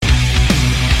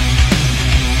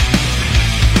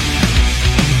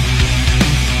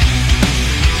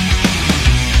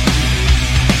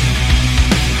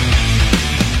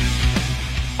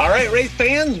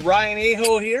fans, Ryan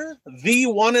Aho here, the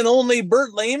one and only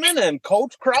Bert Lehman, and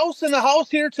Coach Kraus in the house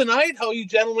here tonight. How you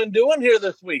gentlemen doing here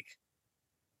this week?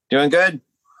 Doing good.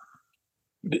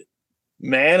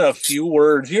 Man, a few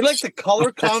words. You're like the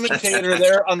color commentator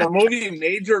there on the movie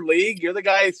Major League. You're the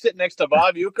guy sitting next to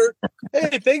Bob Uecker.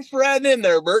 Hey, thanks for adding in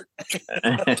there, Bert.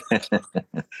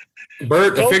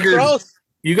 Bert, I figured Kraus.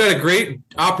 You got a great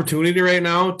opportunity right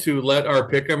now to let our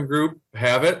Pick'em group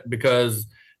have it because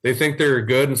they think they're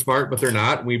good and smart, but they're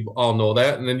not. We all know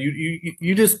that. And then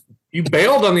you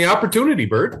bailed on the opportunity,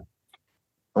 Bert.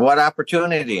 What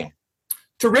opportunity?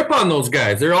 To rip on those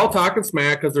guys. They're all talking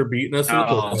smack because they're beating us in the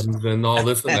Pick'ems and all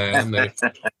this and that.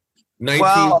 And they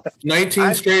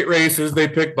 19 straight races, they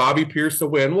picked Bobby Pierce to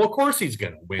win. Well, of course he's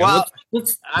going to win. Well,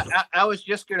 I was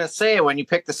just going to say, when you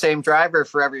pick the same driver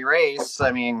for every race,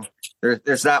 I mean,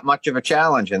 there's not much of a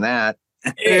challenge in that.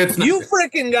 You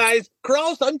freaking guys,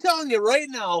 Kraus, I'm telling you right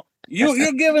now,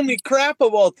 you're giving me crap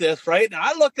about this, right? Now,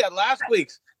 I looked at last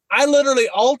week's. I literally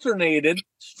alternated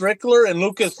Strickler and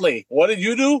Lucas Lee. What did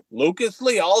you do? Lucas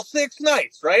Lee, all 6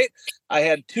 nights, right? I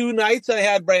had 2 nights I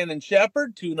had Brandon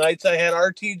Sheppard, 2 nights I had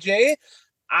RTJ.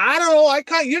 I don't know.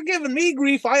 You're giving me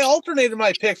grief. I alternated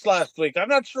my picks last week. I'm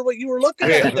not sure what you were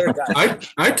looking at there,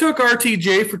 guys. I took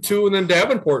RTJ for 2 and then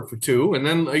Davenport for 2, and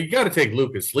then you got to take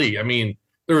Lucas Lee. I mean,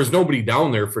 there was nobody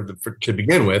down there to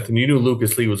begin with, and you knew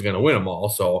Lucas Lee was going to win them all.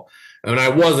 So, and I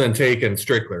wasn't taking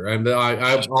Strickler. And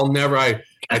I'll never. I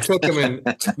took him in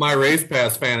my race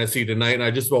pass fantasy tonight, and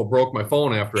I just about broke my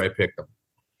phone after I picked him.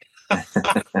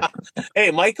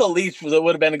 Hey, Michael Leach would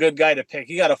have been a good guy to pick.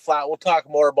 He got a flat. We'll talk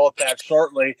more about that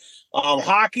shortly.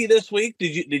 Hockey this week.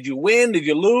 Did you win? Did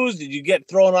you lose? Did you get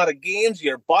thrown out of games?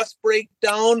 Your bus break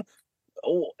down?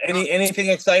 Anything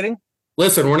exciting?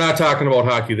 Listen, we're not talking about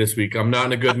hockey this week. I'm not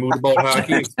in a good mood about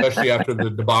hockey, especially after the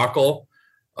debacle.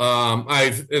 And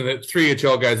the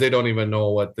 3HL guys, they don't even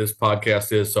know what this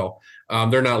podcast is, so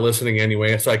they're not listening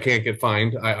anyway, so I can't get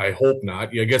fined. I hope not.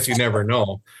 I guess you never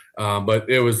know. But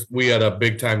we had a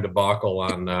big time debacle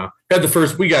on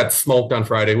we got smoked on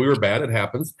Friday. We were bad, it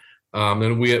happens. And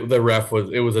the ref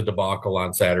was a debacle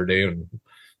on Saturday and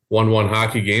won one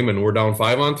hockey game, and we're down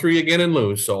 5-on-3 again and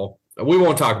lose. So we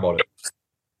won't talk about it.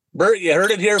 Bert, you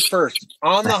heard it here first.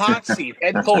 On the hot seat,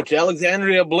 head coach,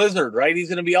 Alexandria Blizzard, right? He's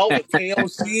going to be out with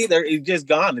KOC. He's just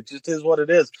gone. It just is what it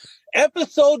is.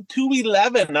 Episode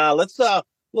 211. Let's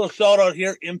little shout out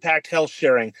here, Impact Health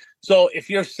Sharing. So if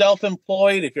you're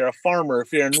self-employed, if you're a farmer,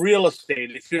 if you're in real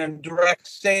estate, if you're in direct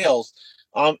sales,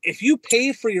 if you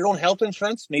pay for your own health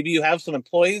insurance, maybe you have some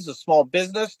employees, a small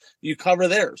business, you cover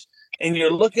theirs. And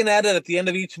you're looking at it at the end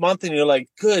of each month and you're like,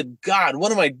 good God,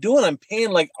 what am I doing? I'm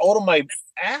paying like out of my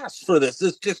ass for this.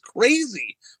 It's just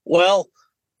crazy. Well,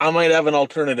 I might have an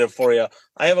alternative for you.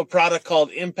 I have a product called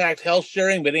Impact Health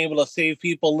Sharing, been able to save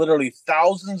people literally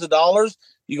thousands of dollars.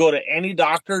 You go to any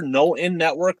doctor, no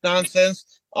in-network nonsense.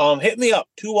 Hit me up,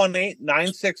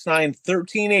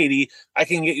 218-969-1380. I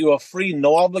can get you a free,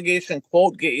 no-obligation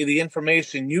quote, get you the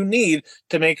information you need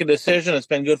to make a decision. It's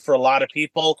been good for a lot of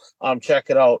people. Check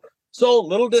it out. So,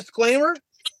 little disclaimer,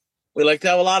 we like to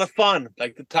have a lot of fun,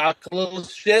 like to talk a little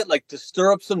shit, like to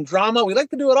stir up some drama. We like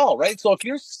to do it all, right? So if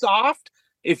you're soft,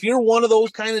 if you're one of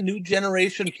those kind of new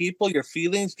generation people, your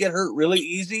feelings get hurt really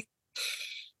easy,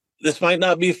 this might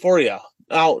not be for you.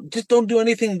 Now, just don't do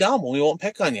anything dumb. We won't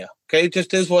pick on you, okay? It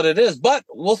just is what it is. But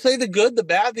we'll say the good, the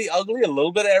bad, the ugly, a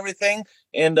little bit of everything.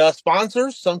 And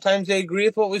sponsors, sometimes they agree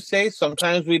with what we say,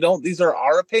 sometimes we don't. These are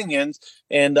our opinions.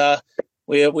 And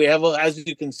we have, as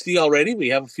you can see already, we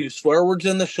have a few swear words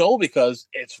in the show because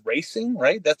it's racing,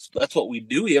 right? That's what we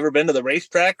do. You ever been to the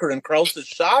racetrack or in Kraus's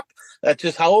shop? That's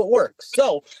just how it works.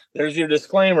 So there's your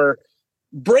disclaimer.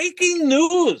 Breaking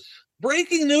news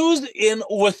in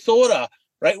Wissota,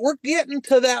 right? We're getting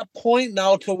to that point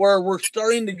now to where we're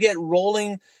starting to get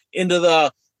rolling into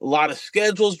a lot of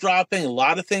schedules dropping, a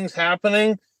lot of things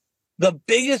happening. The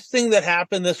biggest thing that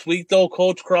happened this week, though,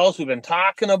 Coach Kraus, we've been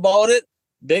talking about it.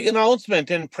 Big announcement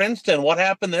in Princeton. What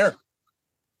happened there?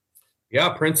 Yeah,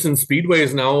 Princeton Speedway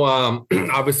is now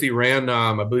obviously ran,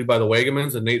 I believe, by the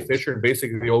Wagamans and Nate Fisher and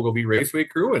basically the Ogilvy Raceway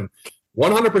crew, and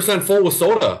 100% full with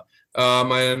soda.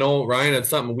 I know, Ryan, it's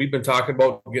something we've been talking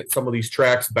about, get some of these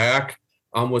tracks back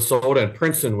with soda, and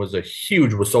Princeton was a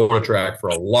huge Wissota track for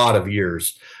a lot of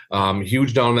years.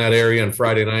 Huge down in that area on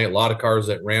Friday night, a lot of cars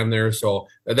that ran there. So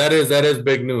that is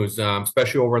big news,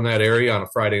 especially over in that area on a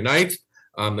Friday night.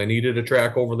 They needed a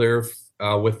track over there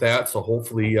with that. So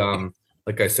hopefully,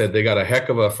 like I said, they got a heck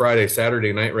of a Friday,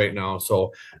 Saturday night right now.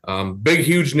 So big,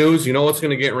 huge news. You know it's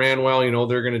going to get ran well. You know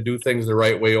they're going to do things the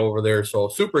right way over there. So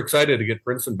super excited to get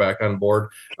Princeton back on board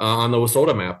on the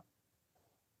Wissota map.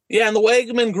 Yeah, and the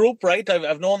Wagaman Group, right?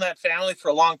 I've known that family for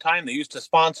a long time. They used to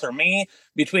sponsor me.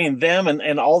 Between them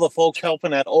and all the folks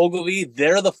helping at Ogilvy,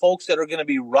 they're the folks that are going to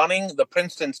be running the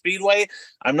Princeton Speedway.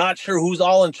 I'm not sure who's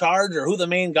all in charge or who the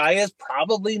main guy is.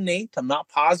 Probably Nate. I'm not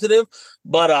positive.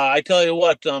 But I tell you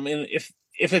what, if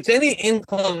it's any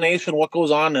inclination what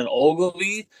goes on in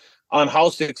Ogilvy on how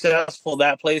successful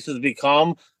that place has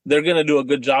become, they're going to do a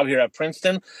good job here at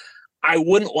Princeton. I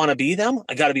wouldn't want to be them.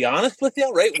 I got to be honest with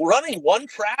you, right? Running one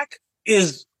track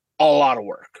is a lot of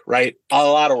work, right? A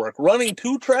lot of work. Running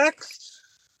two tracks,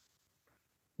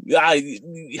 I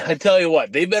tell you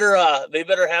what, they better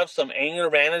have some anger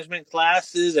management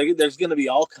classes. There's going to be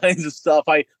all kinds of stuff.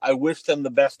 I wish them the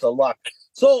best of luck.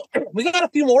 So we got a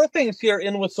few more things here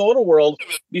in WISSOTA world.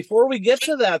 Before we get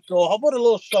to that, though, how about a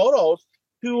little shout out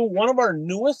to one of our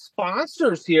newest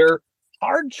sponsors here,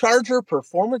 Hard Charger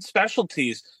Performance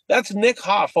Specialties. That's Nick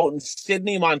Hoff out in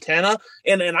Sidney, Montana.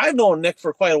 And I've known Nick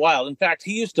for quite a while. In fact,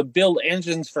 he used to build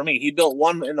engines for me. He built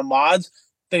one in the mods.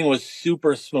 Thing was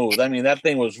super smooth. I mean, that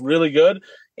thing was really good.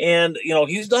 And,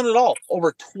 he's done it all.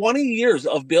 Over 20 years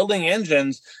of building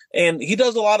engines. And he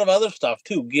does a lot of other stuff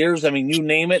too. Gears, I mean, you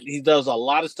name it. He does a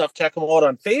lot of stuff. Check him out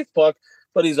on Facebook.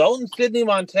 But he's out in Sidney,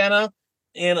 Montana.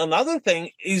 And another thing,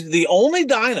 he's the only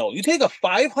dyno. You take a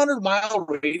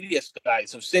 500-mile radius,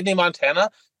 guys, of Sidney, Montana.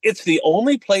 It's the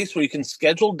only place where you can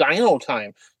schedule dyno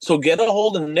time. So get a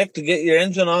hold of Nick to get your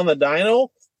engine on the dyno.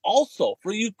 Also,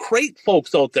 for you crate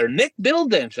folks out there, Nick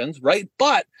builds engines, right?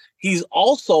 But he's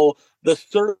also the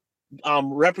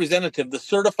representative, the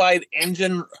certified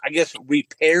engine, I guess,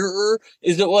 repairer,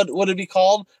 is it what would it be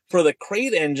called, for the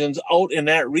crate engines out in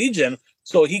that region.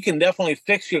 So he can definitely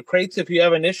fix your crates if you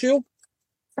have an issue.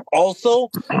 Also,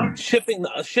 shipping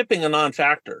a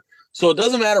non-factor. So it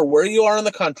doesn't matter where you are in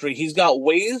the country. He's got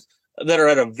ways that are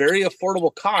at a very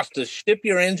affordable cost to ship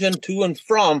your engine to and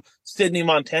from Sidney,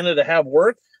 Montana to have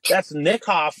work. That's Nick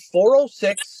Hoff,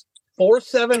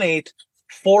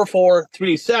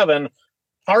 406-478-4437.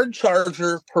 Hard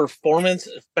Charger Performance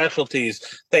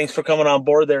Specialties. Thanks for coming on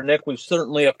board there, Nick. We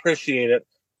certainly appreciate it.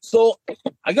 So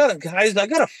I got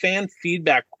a fan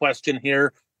feedback question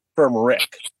here from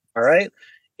Rick. All right.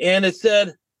 And it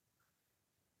said,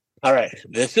 all right,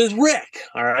 this is Rick.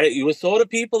 All right, you WISSOTA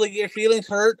people that get your feelings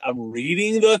hurt. I'm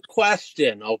reading the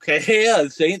question, okay?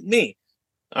 This ain't me.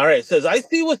 All right, it says, I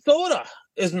see WISSOTA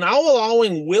is now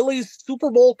allowing Willys Super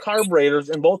Bowl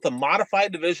carburetors in both the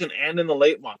modified division and in the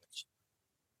late models.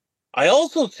 I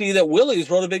also see that Willys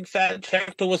wrote a big fat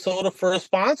check to WISSOTA for a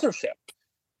sponsorship.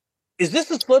 Is this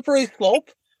a slippery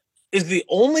slope? Is the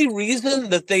only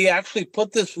reason that they actually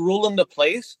put this rule into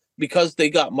place because they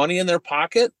got money in their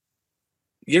pocket?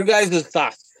 Your guys'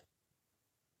 thoughts.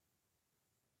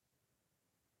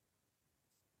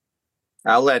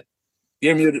 I'll let.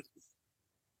 You're muted.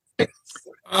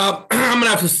 I'm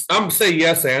gonna say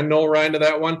yes and no, Ryan, to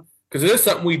that one, because it is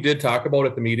something we did talk about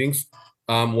at the meetings.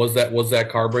 Was that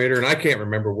carburetor, and I can't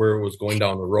remember where it was going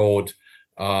down the road.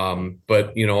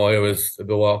 But it was,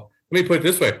 well, let me put it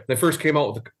this way: they first came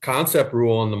out with the concept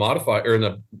rule on the modified or in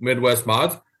the Midwest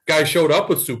mods. Guys showed up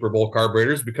with Super Bowl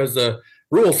carburetors because the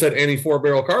rule said any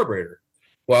 4-barrel carburetor.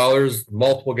 Well, there's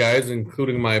multiple guys,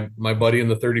 including my buddy in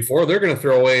the 34. They're going to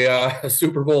throw a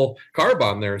Super Bowl carb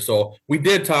on there. So we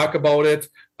did talk about it.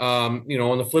 On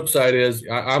the flip side is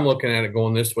I'm looking at it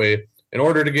going this way. In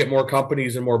order to get more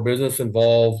companies and more business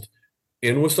involved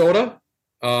in WISSOTA,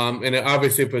 and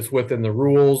obviously if it's within the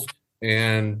rules,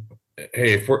 and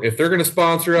hey, if they're going to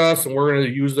sponsor us and we're going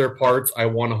to use their parts, I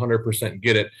 100%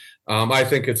 get it. I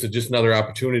think it's just another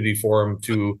opportunity for them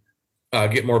to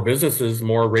get more businesses,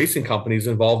 more racing companies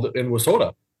involved in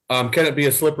WISSOTA. Can it be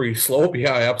a slippery slope?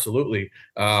 Yeah, absolutely.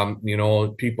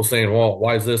 People saying, well,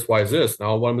 why is this? Why is this?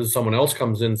 Now, when someone else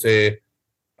comes in and say,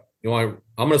 I'm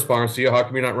going to sponsor you. How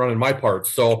come you're not running my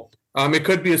parts? So it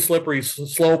could be a slippery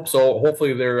slope. So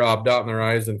hopefully they're dotting their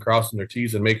I's and crossing their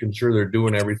T's and making sure they're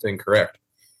doing everything correct.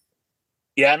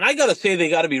 Yeah, and I got to say they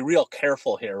got to be real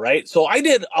careful here, right? So I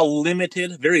did a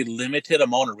very limited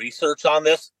amount of research on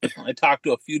this. I talked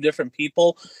to a few different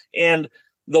people, and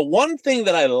the one thing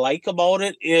that I like about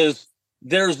it is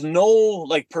there's no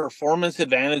performance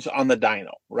advantage on the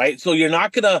dyno, right? So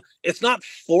it's not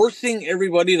forcing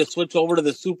everybody to switch over to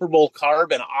the Super Bowl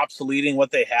carb and obsoleting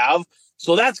what they have.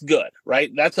 So that's good, right?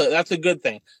 That's a good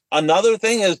thing. Another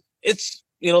thing is it's,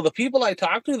 the people I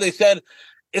talked to, they said,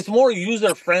 it's more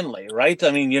user friendly, right?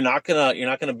 I mean, you're not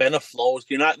gonna bend a flows.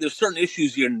 There's certain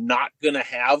issues you're not gonna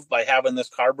have by having this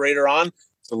carburetor on.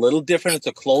 It's a little different. It's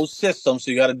a closed system, so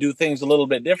you got to do things a little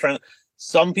bit different.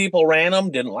 Some people ran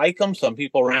them, didn't like them. Some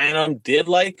people ran them, did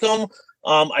like them.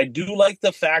 I do like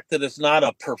the fact that it's not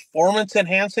a performance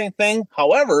enhancing thing.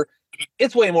 However,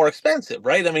 it's way more expensive,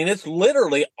 right? I mean, it's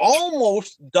literally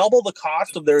almost double the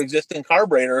cost of their existing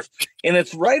carburetors, and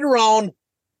it's right around,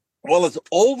 well, it's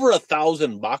over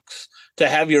 $1,000 to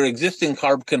have your existing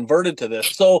carb converted to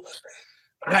this. So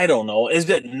I don't know. Is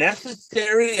it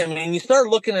necessary? I mean, you start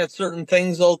looking at certain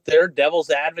things out there, devil's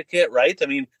advocate, right? I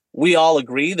mean, we all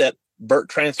agree that Burt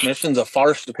transmission's a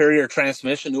far superior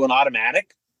transmission to an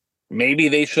automatic. Maybe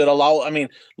they should allow, I mean,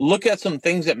 look at some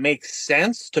things that make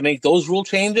sense to make those rule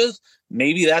changes.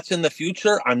 Maybe that's in the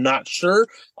future. I'm not sure.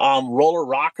 Roller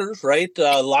rockers, right?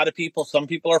 A lot of people, some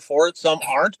people are for it, some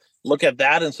aren't. Look at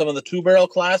that in some of the 2-barrel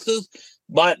classes.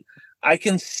 But I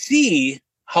can see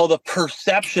how the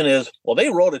perception is, well, they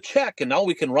wrote a check and now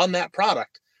we can run that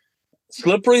product.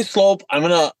 Slippery slope. I'm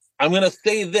gonna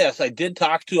say this. I did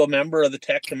talk to a member of the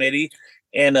tech committee,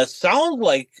 and it sounds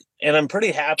like, and I'm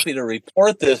pretty happy to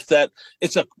report this, that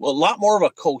it's a lot more of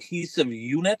a cohesive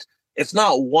unit. It's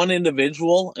not one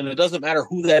individual, and it doesn't matter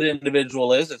who that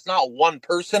individual is. It's not one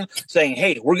person saying,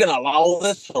 hey, we're going to allow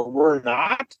this or we're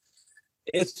not.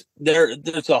 It's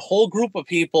there's a whole group of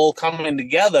people coming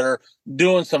together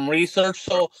doing some research.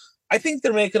 So I think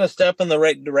they're making a step in the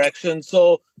right direction.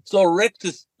 So Rick,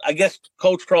 I guess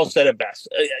Coach Kraus said it best.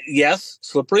 Yes,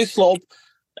 slippery slope.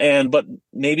 But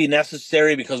maybe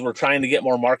necessary because we're trying to get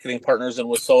more marketing partners in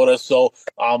WISSOTA. So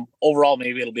overall,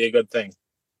 maybe it'll be a good thing.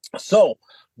 So,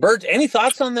 Bert, any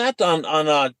thoughts on that?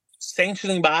 On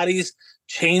sanctioning bodies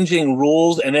changing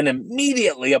rules, and then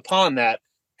immediately upon that,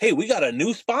 hey, we got a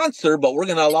new sponsor, but we're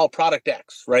going to allow product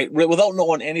X, right? Without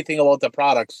knowing anything about the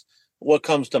products, what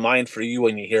comes to mind for you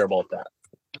when you hear about that?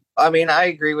 I mean, I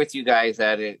agree with you guys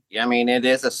that it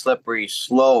is a slippery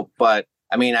slope, but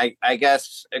I mean, I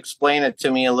guess explain it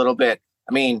to me a little bit.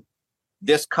 I mean,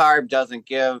 this carb doesn't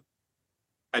give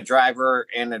a driver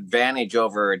an advantage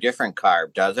over a different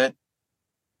carb, does it?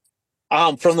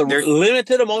 From the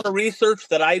limited amount of research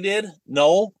that I did,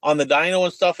 no. On the dyno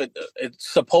and stuff,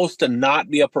 it's supposed to not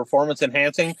be a performance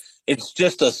enhancing. It's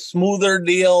just a smoother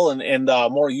deal and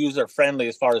more user friendly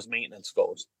as far as maintenance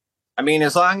goes. I mean,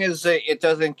 as long as it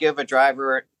doesn't give a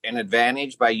driver an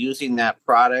advantage by using that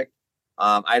product,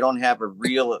 I don't have a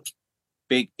real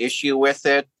big issue with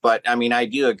it, but I mean, I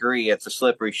do agree it's a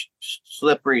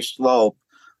slippery slope.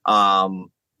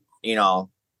 You know,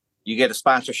 you get a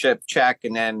sponsorship check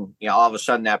and then, you know, all of a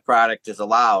sudden that product is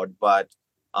allowed. But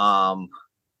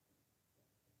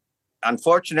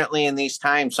unfortunately, in these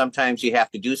times, sometimes you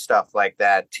have to do stuff like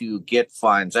that to get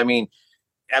funds. I mean,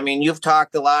 you've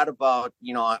talked a lot about,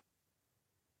 you know,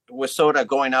 WISSOTA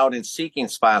going out and seeking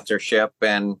sponsorship.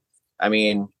 And I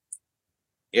mean,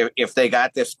 if they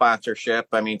got this sponsorship,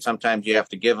 I mean, sometimes you have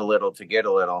to give a little to get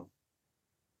a little.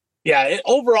 Yeah,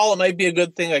 overall, it might be a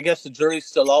good thing. I guess the jury's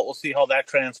still out. We'll see how that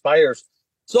transpires.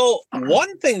 So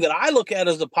one thing that I look at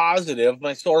as a positive,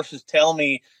 my sources tell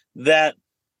me that,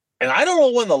 and I don't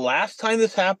know when the last time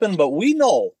this happened, but we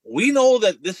know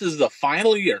that this is the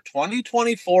final year.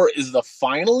 2024 is the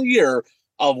final year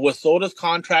of WISSOTA's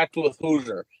contract with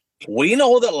Hoosier. We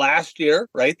know that last year,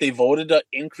 right, they voted to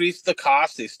increase the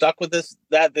cost. They stuck with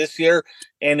that this year.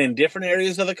 And in different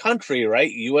areas of the country,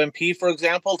 right, UMP, for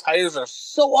example, tires are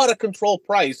so out of control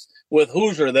price with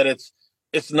Hoosier that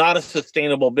it's not a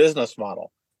sustainable business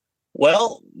model.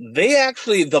 Well, they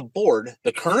actually, the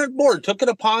current board took it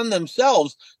upon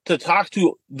themselves to talk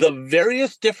to the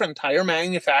various different tire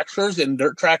manufacturers in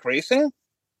dirt track racing.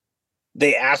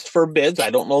 They asked for bids. I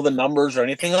don't know the numbers or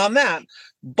anything on that,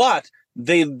 but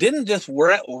they didn't just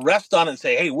rest on it and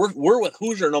say, hey, we're with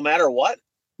Hoosier no matter what.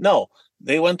 No,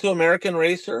 they went to American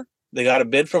Racer. They got a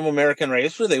bid from American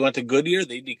Racer. They went to Goodyear.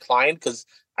 They declined because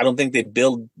I don't think they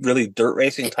build really dirt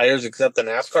racing tires except the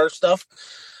NASCAR stuff.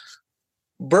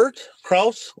 Bert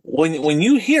Kraus, when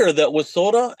you hear that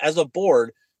WISSOTA as a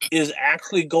board is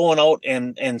actually going out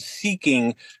and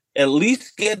seeking, at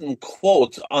least getting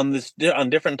quotes on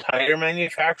different tire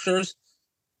manufacturers,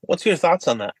 what's your thoughts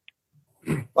on that?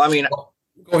 Well, I mean,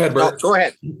 go ahead, Bert. Go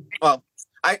ahead. Well,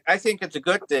 I think it's a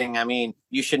good thing. I mean,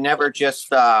 you should never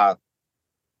just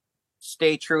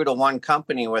stay true to one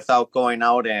company without going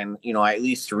out and, you know, at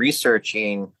least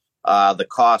researching the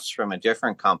costs from a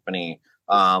different company.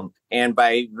 And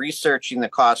by researching the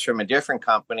costs from a different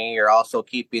company, you're also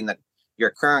keeping your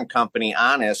current company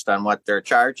honest on what they're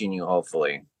charging you,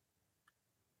 hopefully.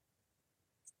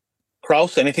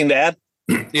 Kraus, anything to add?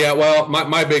 Yeah, well,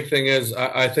 my big thing is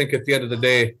I think at the end of the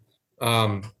day,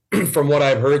 from what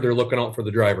I've heard, they're looking out for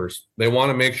the drivers. They want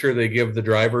to make sure they give the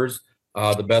drivers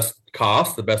the best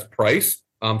cost, the best price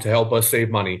to help us save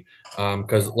money.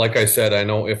 Because like I said, I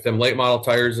know if them late model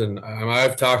tires, and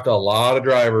I've talked to a lot of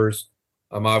drivers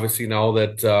Obviously now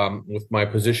that with my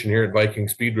position here at Viking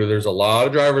Speedway, there's a lot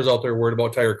of drivers out there worried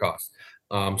about tire costs.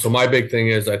 So my big thing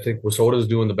is I think WISSOTA is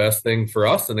doing the best thing for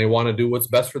us, and they want to do what's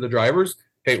best for the drivers.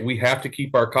 Hey, we have to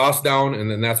keep our costs down, and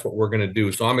then that's what we're going to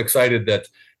do. So I'm excited that,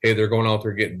 hey, they're going out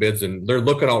there getting bids, and they're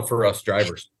looking out for us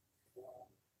drivers.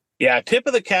 Yeah, tip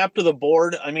of the cap to the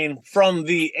board. I mean, from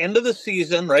the end of the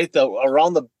season, right,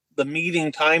 around the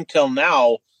meeting time till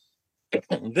now,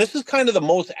 this is kind of the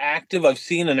most active I've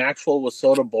seen an actual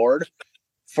WISSOTA board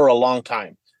for a long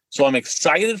time. So I'm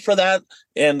excited for that.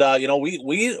 And,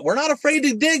 we're not afraid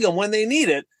to dig them when they need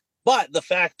it. But the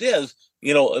fact is,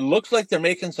 it looks like they're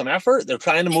making some effort. They're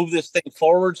trying to move this thing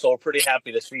forward. So we're pretty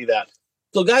happy to see that.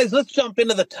 So, guys, let's jump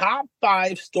into the top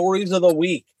 5 stories of the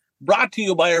week, brought to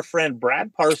you by our friend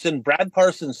Brad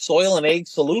Parson Soil and Ag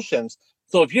Solutions.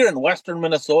 So if you're in Western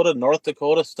Minnesota, North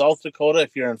Dakota, South Dakota,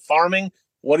 if you're in farming,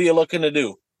 what are you looking to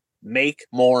do? Make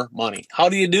more money. How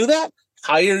do you do that?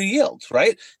 Higher yields,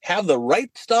 right? Have the right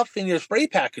stuff in your spray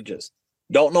packages.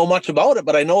 Don't know much about it,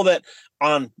 but I know that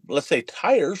on, let's say,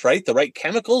 tires, right, the right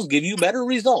chemicals give you better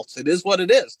results. It is what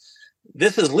it is.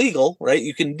 This is legal, right?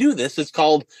 You can do this. It's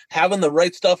called having the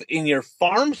right stuff in your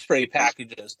farm spray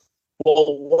packages.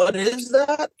 Well, what is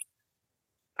that?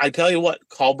 I tell you what,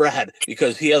 call Brad,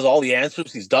 because he has all the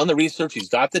answers. He's done the research. He's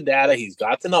got the data. He's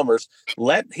got the numbers.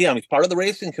 Let him, he's part of the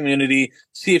racing community,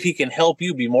 see if he can help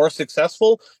you be more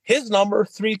successful. His number,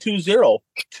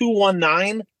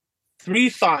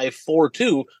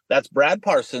 320-219-3542. That's Brad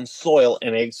Parsons, Soil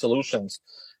and Ag Solutions.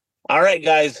 All right,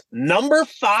 guys, number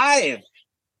 5,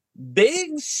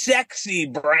 big, sexy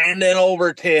Brandon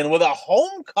Overton with a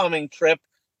homecoming trip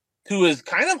to his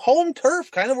kind of home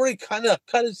turf, kind of where he kind of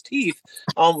cut his teeth,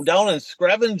 down in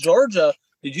Screven, Georgia.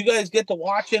 Did you guys get to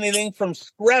watch anything from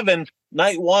Screven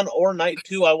night 1 or night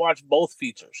 2? I watched both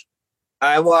features.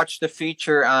 I watched the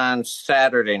feature on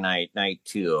Saturday night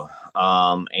 2.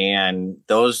 And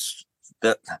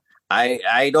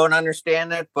I don't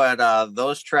understand it, but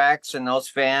those tracks and those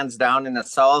fans down in the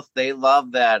South, they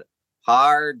love that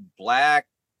hard, black,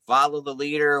 follow the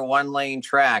leader, 1-lane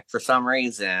track for some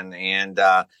reason. And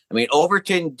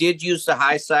Overton did use the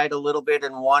high side a little bit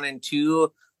in 1 and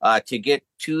 2 to get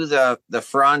to the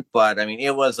front, but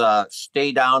it was a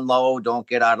stay down low, don't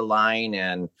get out of line,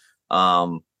 and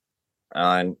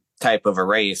type of a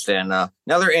race. And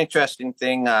another interesting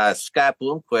thing, Scott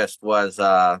Bloomquist was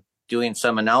doing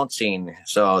some announcing,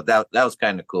 so that was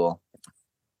kind of cool.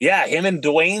 Yeah, him and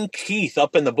Dwayne Keith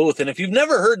up in the booth. And if you've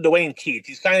never heard Dwayne Keith,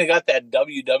 he's kind of got that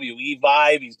WWE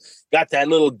vibe. He's got that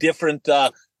little different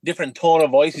tone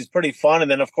of voice. He's pretty fun. And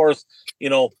then, of course,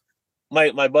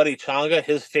 my buddy Changa,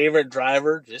 his favorite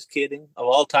driver, just kidding, of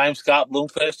all time, Scott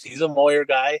Bloomquist. He's a Moyer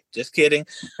guy, just kidding.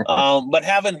 But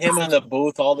having him in the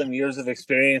booth, all them years of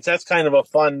experience, that's kind of a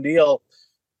fun deal.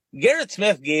 Garrett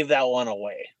Smith gave that one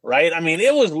away, right?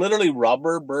 It was literally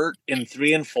rubber, Bert, in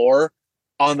 3 and 4.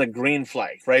 On the green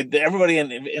flag, right? Everybody,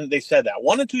 and they said that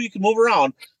 1 and 2 you can move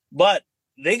around, but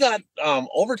they got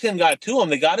Overton got to him.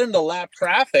 They got into lap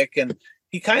traffic, and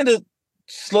he kind of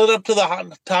slid up to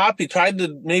the top. He tried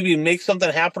to maybe make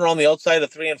something happen around the outside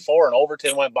of 3 and 4, and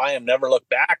Overton went by him, never looked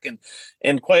back.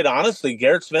 And quite honestly,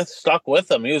 Garrett Smith stuck with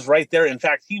him. He was right there. In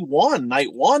fact, he won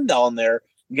night 1 down there.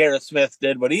 Garrett Smith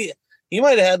did, but he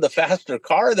might have had the faster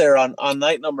car there on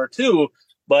night number 2.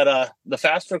 But the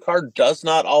faster car does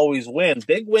not always win.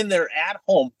 Big win there at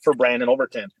home for Brandon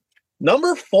Overton.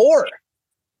 Number 4,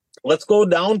 let's go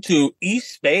down to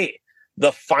East Bay,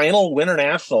 the final Winter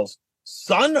Nationals.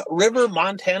 Sun River,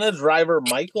 Montana driver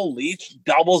Michael Leach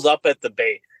doubles up at the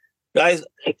Bay. Guys,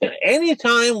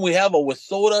 anytime we have a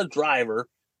WISSOTA driver,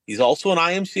 he's also an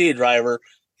IMCA driver,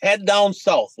 head down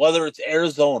south, whether it's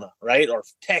Arizona, right, or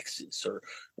Texas, or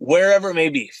wherever it may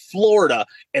be, Florida,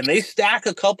 and they stack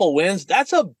a couple wins,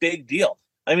 that's a big deal.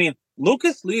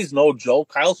 Lucas Lee's no joke.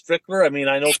 Kyle Strickler, I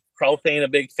know Kraus ain't a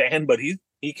big fan, but he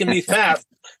can be fast.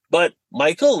 But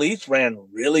Michael Leach ran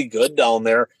really good down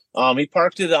there. He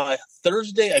parked it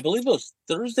Thursday, I believe it was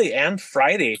Thursday and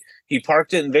Friday. He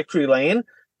parked it in Victory Lane,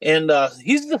 and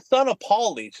he's the son of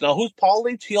Paul Leach. Now, who's Paul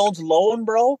Leach? He owns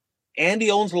Lowenbro, and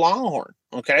he owns Longhorn.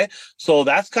 Okay, so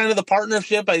that's kind of the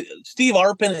partnership. Steve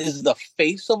Arpin is the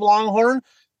face of Longhorn,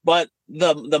 but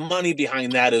the money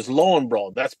behind that is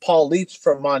Lowenbro. That's Paul Leach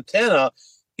from Montana.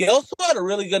 He also had a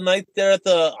really good night there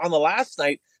on the last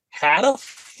night. Had a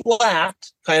flat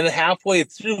kind of halfway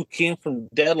through, came from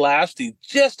dead last. He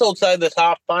just outside the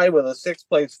top 5 with a 6th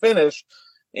place finish.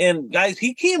 And guys,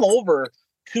 he came over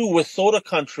to WISSOTA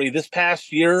country this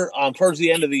past year, towards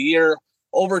the end of the year,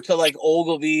 over to like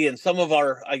Ogilvie and some of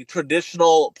our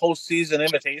traditional postseason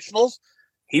invitationals.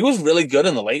 He was really good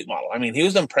in the late model. He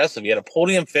was impressive. He had a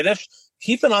podium finish,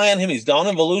 keep an eye on him. He's down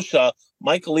in Volusia.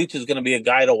 Michael Leach is going to be a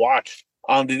guy to watch.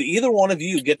 Did either one of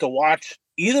you get to watch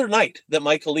either night that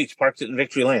Michael Leach parked it in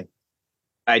Victory Lane?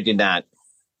 I did not.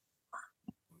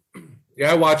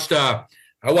 Yeah, I watched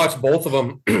both of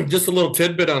them. Just a little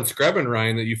tidbit on Screbbin,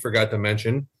 Ryan, that you forgot to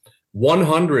mention.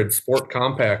 100 sport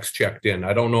compacts checked in.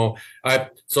 I don't know.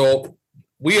 So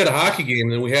we had a hockey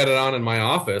game, and we had it on in my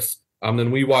office.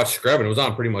 Then we watched Screbbin. It was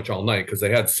on pretty much all night because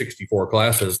they had 64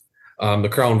 classes. The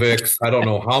Crown Vics, I don't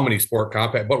know how many sport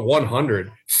compact, but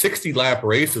 100, 60-lap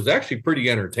race was actually pretty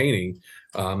entertaining.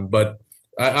 But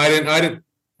I didn't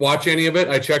watch any of it.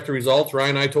 I checked the results.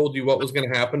 Ryan, I told you what was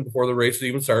going to happen before the races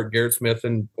even start. Garrett Smith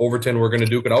and Overton were going to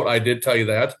duke it out. I did tell you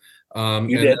that.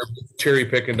 You did. Cherry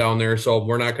picking down there, so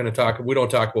we're not going to talk. We don't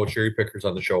talk about cherry pickers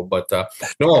on the show, but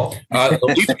no, the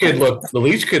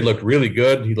Leach kid looked really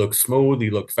good. He looked smooth. He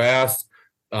looked fast.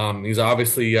 He's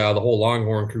obviously the whole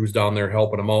Longhorn crew's down there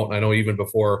helping him out. And I know even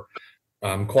before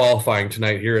qualifying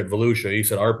tonight here at Volusia, he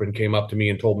said Arpin came up to me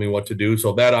and told me what to do.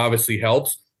 So that obviously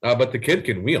helps. But the kid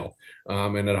can wheel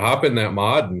and then hop in that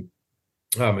mod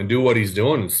and do what he's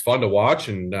doing. It's fun to watch,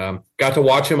 and got to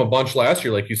watch him a bunch last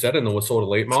year, like you said, in the Wissota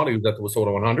Late Mod. He was at the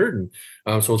Wissota 100,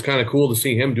 and so it's kind of cool to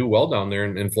see him do well down there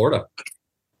in Florida.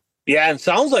 Yeah, and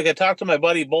sounds like I talked to my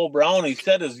buddy Bo Brown. He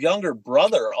said his younger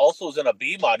brother also is in a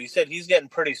B mod. He said he's getting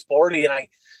pretty sporty, and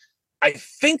I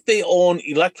think they own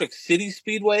Electric City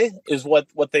Speedway is what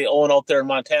they own out there in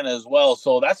Montana as well.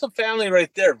 So that's a family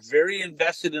right there, very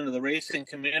invested into the racing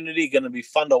community. Going to be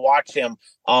fun to watch him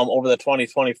over the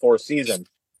 2024 season.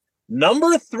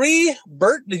 Number 3,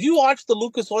 Bert, did you watch the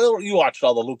Lucas Oil? You watched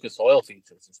all the Lucas Oil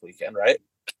features this weekend, right?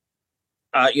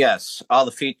 Yes, all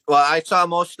the features. Well, I saw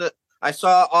I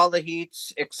saw all the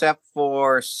heats except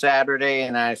for Saturday,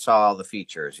 and I saw all the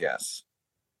features. Yes.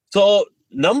 So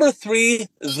number 3,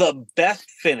 the best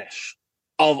finish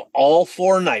of all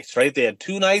 4 nights, right? They had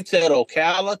 2 nights at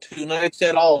Ocala, 2 nights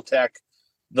at Alltech.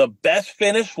 The best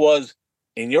finish was,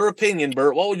 in your opinion,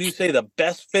 Bert, what would you say the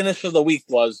best finish of the week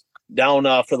was down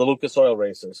for the Lucas Oil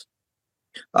races?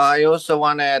 It was the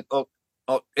one at,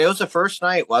 it was the first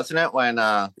night, wasn't it? When,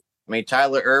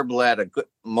 Tyler Erb led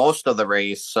most of the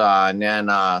race and then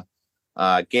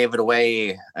gave it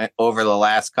away over the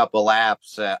last couple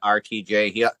laps at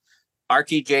RTJ.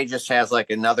 RTJ just has like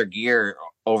another gear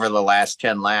over the last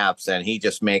 10 laps, and he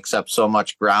just makes up so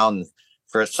much ground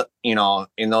for,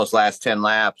 in those last 10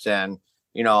 laps. And,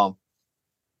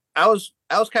 I was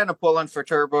kind of pulling for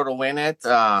Turbo to win it.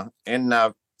 In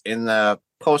the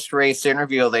post-race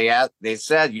interview, they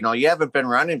said, you haven't been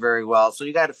running very well, so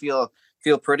you got to feel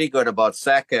pretty good about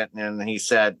second. And he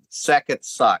said, second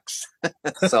sucks.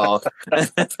 So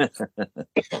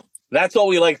that's what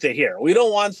we like to hear. We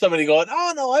don't want somebody going,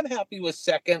 oh, no, I'm happy with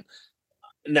second.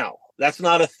 No, that's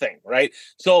not a thing, right?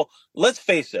 So let's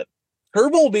face it.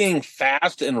 Turbo being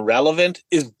fast and relevant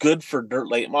is good for dirt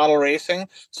late model racing.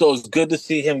 So it's good to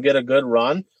see him get a good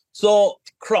run. So,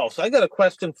 Kraus, I got a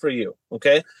question for you,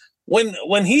 okay? When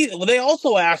they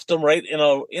also asked him, right, in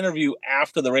an interview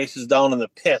after the races down in the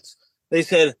pits, they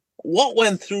said, what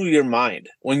went through your mind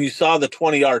when you saw the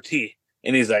 20 RT?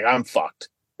 And he's like, I'm fucked,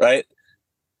 right?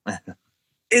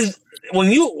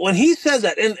 When he says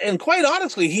that, and quite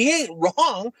honestly, he ain't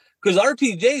wrong, because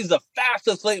RTJ is the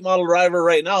fastest late model driver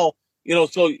right now,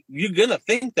 so you're going to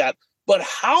think that. But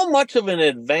how much of an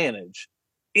advantage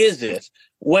is it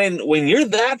when you're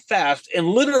that fast and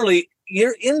literally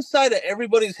you're inside of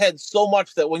everybody's head so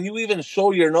much that when you even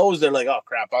show your nose, they're like, oh,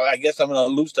 crap, I guess I'm going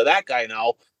to lose to that guy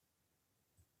now.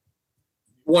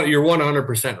 You're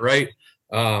 100% right.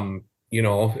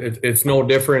 It's no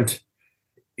different.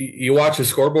 You watch the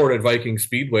scoreboard at Viking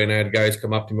Speedway, and I had guys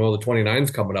come up to me, the 29's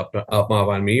coming up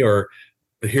on me, or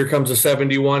here comes a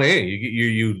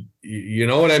 71A. You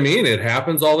know what I mean? It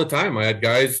happens all the time. I had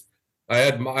guys.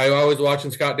 I was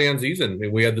watching Scott Danzizen,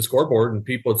 and we had the scoreboard, and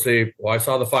people would say, well, I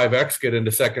saw the 5X get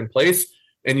into second place,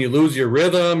 and you lose your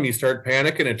rhythm, you start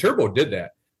panicking, and Turbo did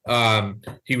that.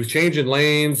 He was changing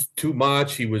lanes too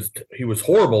much. He was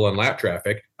horrible in lap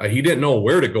traffic. He didn't know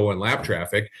where to go in lap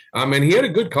traffic. And he had a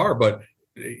good car, but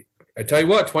I tell you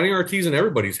what, 20 RTs in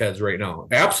everybody's heads right now.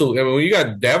 Absolutely. I mean, when you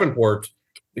got Davenport,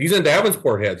 he's in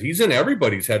Davenport heads. He's in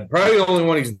everybody's head. Probably the only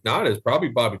one he's not is probably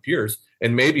Bobby Pierce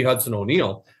and maybe Hudson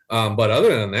O'Neill. But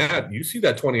other than that, you see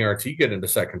that 20 RT get into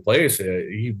second place.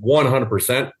 He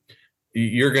 100%.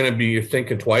 You're going to be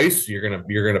thinking twice. You're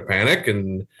going to panic.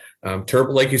 And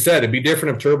Turbo, like you said, it'd be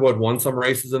different if Turbo had won some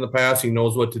races in the past. He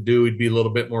knows what to do. He'd be a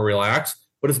little bit more relaxed.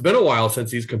 But it's been a while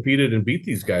since he's competed and beat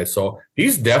these guys, so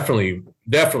he's definitely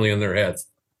in their heads.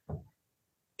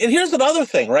 And here's another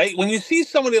thing, right? When you see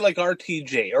somebody like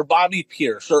RTJ or Bobby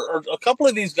Pierce or a couple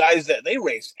of these guys that they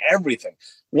race everything.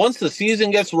 Once the season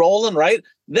gets rolling, right?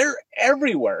 They're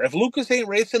everywhere. If Lucas ain't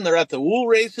racing, they're at the Wool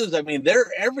races. I mean,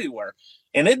 they're everywhere.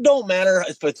 And it don't matter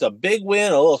if it's a big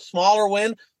win, a little smaller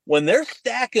win. When they're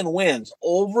stacking wins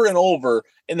over and over,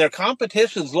 and their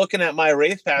competition's looking at my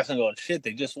race pass and going, shit,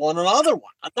 they just won another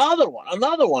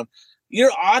one.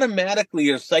 You're automatically,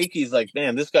 your psyche's like,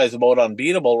 man, this guy's about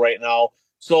unbeatable right now.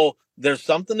 So there's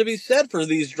something to be said for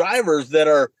these drivers that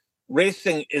are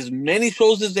racing as many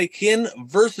shows as they can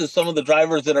versus some of the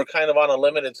drivers that are kind of on a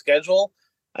limited schedule.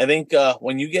 I think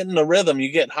when you get in the rhythm,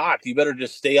 you get hot. You better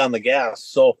just stay on the gas.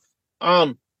 So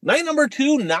night number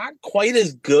 2, not quite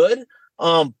as good.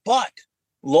 But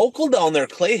local down there,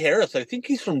 Clay Harris, I think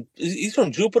he's from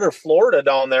Jupiter, Florida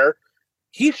down there.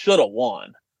 He should have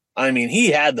won. I mean, he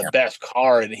had the best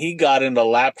car and he got into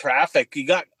lap traffic.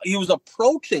 He was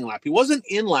approaching lap. He wasn't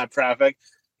in lap traffic,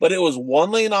 but it was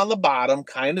one lane on the bottom,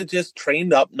 kind of just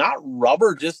trained up, not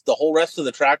rubber, just the whole rest of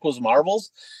the track was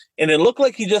marbles. And it looked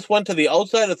like he just went to the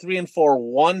outside of 3 and 4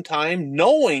 one time,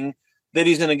 knowing that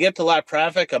he's going to get to lap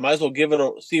traffic. I might as well give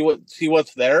it see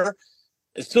what's there.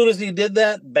 As soon as he did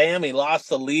that, bam, he lost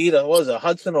the lead. It was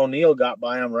Hudson O'Neal got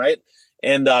by him, right?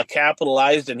 And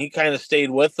capitalized, and he kind of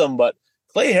stayed with them. But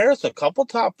Clay Harris, a couple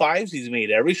top 5s he's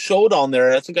made. Every show down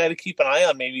there, that's a guy to keep an eye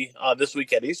on maybe this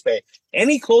week at East Bay.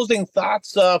 Any closing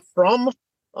thoughts from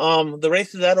the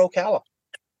races at Ocala?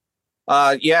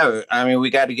 Yeah, I mean, we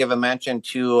got to give a mention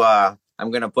to,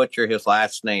 I'm going to butcher his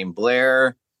last name,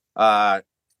 Blair.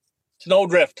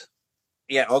 Snowdrift.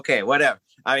 Yeah, okay, whatever.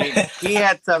 I mean, he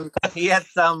had some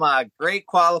great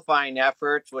qualifying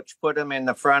efforts, which put him in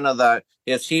the front of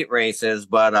his heat races.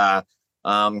 But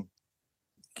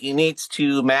he needs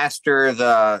to master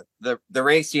the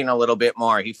racing a little bit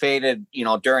more. He faded,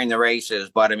 during the races,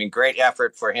 but I mean, great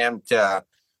effort for him to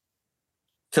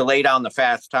lay down the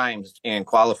fast times in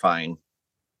qualifying.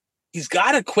 He's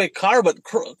got a quick car, but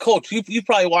Coach, you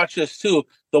probably watch this too.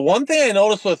 The one thing I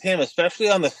noticed with him, especially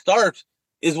on the starts,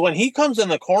 is when he comes in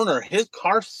the corner, his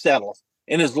car settles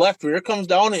and his left rear comes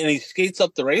down and he skates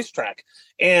up the racetrack.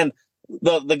 And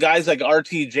the guys like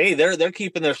RTJ, they're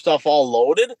keeping their stuff all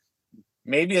loaded.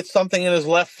 Maybe it's something in his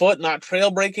left foot, not trail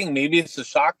braking. Maybe it's the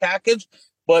shock package.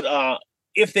 But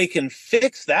if they can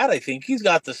fix that, I think he's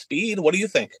got the speed. What do you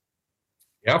think?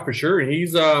 Yeah, for sure.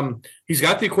 He's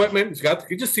got the equipment.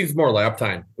 He just needs more lap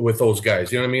time with those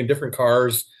guys. You know what I mean? Different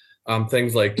cars.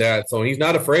 Things like that. So he's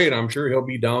not afraid. I'm sure he'll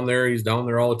be down there. He's down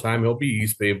there all the time. He'll be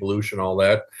East Bay, Volusia, all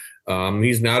that.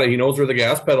 He knows where the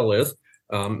gas pedal is.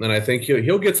 And I think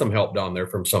he'll get some help down there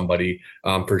from somebody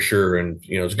for sure. And,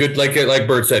 it's good. Like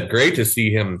Bert said, great to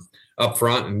see him up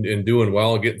front and doing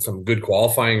well, getting some good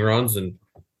qualifying runs. And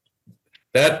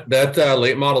that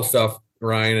late model stuff,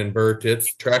 Ryan and Bert,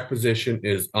 its track position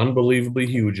is unbelievably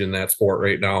huge in that sport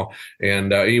right now.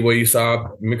 And anyway, you saw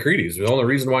McCready's. The only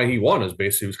reason why he won is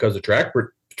basically because of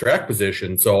track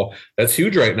position. So that's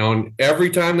huge right now. And every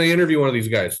time they interview one of these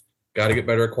guys, got to get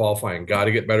better at qualifying. I got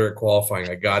to get better at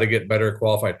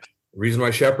qualifying. The reason why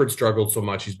Shepard struggled so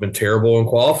much, he's been terrible in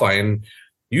qualifying.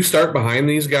 You start behind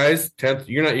these guys, 10th.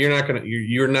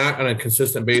 You're not on a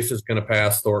consistent basis going to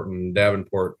pass Thornton,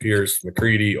 Davenport, Pierce,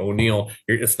 McCready, O'Neal.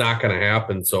 It's not going to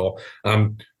happen. So,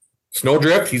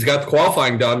 Snowdrift, he's got the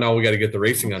qualifying done. Now we got to get the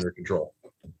racing under control.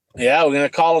 Yeah, we're going to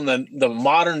call him the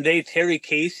modern day Terry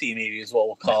Casey, maybe is what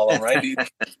we'll call him, right? He's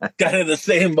kind of the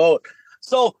same boat.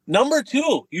 So, number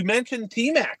 2, you mentioned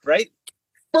T-Mac, right?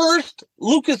 First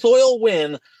Lucas Oil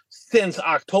win since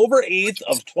October 8th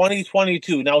of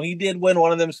 2022. Now, he did win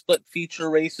one of them split feature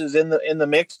races in the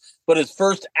mix, but his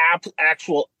first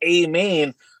actual A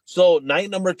main. So night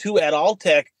number 2 at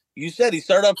Alltech, you said he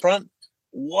started up front.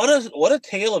 What a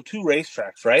tale of 2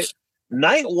 racetracks, right?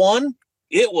 Night 1,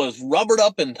 it was rubbered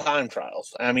up in time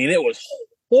trials. I mean, it was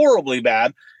horribly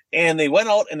bad. And they went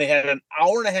out and they had an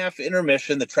hour and a half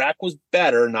intermission. The track was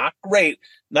better, not great.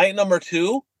 Night number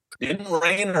 2, didn't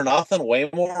rain or nothing, way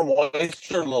more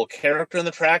moisture, a little character in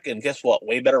the track, and guess what?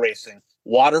 Way better racing.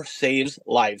 Water saves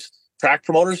lives. Track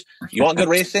promoters, you want good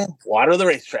racing? Water the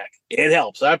racetrack. It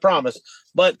helps, I promise.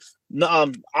 But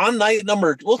on night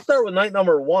number, we'll start with night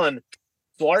number 1.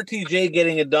 So RTJ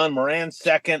getting it done, Moran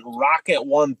second, Rocket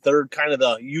 1 third, kind of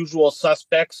the usual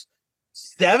suspects.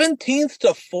 17th to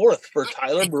 4th for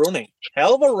Tyler Bruning.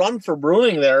 Hell of a run for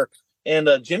Bruning there. And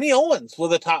Jimmy Owens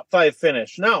with a top 5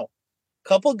 finish. Now,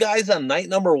 couple guys on night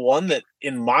number 1 that,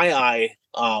 in my eye,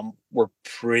 were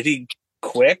pretty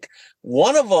quick.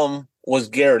 One of them was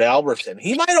Garrett Albertson.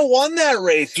 He might have won that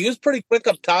race. He was pretty quick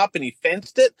up top, and he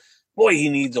fenced it. Boy, he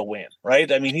needs a win,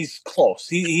 right? I mean, he's close.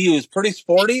 He was pretty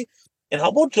sporty. And how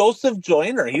about Joseph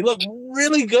Joyner? He looked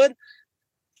really good.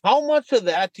 How much of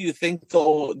that do you think,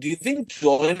 though? Do you think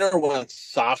Joyner went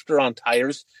softer on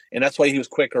tires, and that's why he was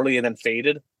quick early and then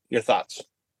faded? Your thoughts?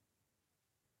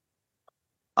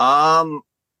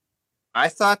 I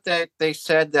thought that they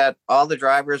said that all the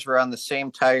drivers were on the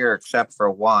same tire except for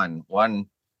one. One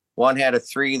had a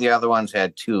 3, the other ones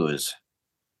had 2s.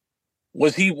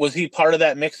 Was he part of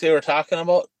that mix they were talking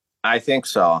about? I think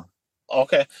so.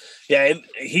 Okay. Yeah,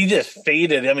 he just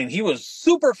faded. I mean, he was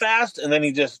super fast, and then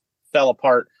he just fell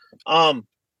apart.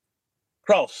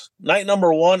 Kraus, night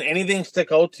number 1, anything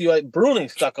stick out to you?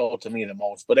 Bruning stuck out to me the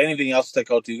most, but anything else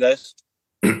stick out to you guys?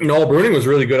 No, Bruning was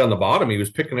really good on the bottom. He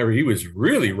was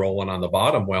really rolling on the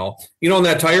bottom well. In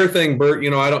that tire thing, Bert,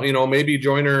 I don't, maybe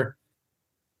Joyner,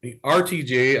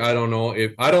 RTJ, I don't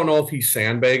know if he's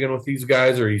sandbagging with these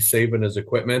guys or he's saving his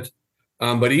equipment.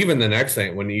 But even the next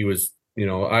thing when he was,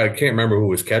 I can't remember who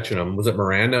was catching him. Was it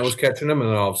Moran that was catching him? And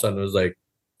then all of a sudden it was like,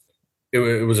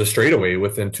 it was a straightaway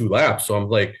within 2 laps. So I'm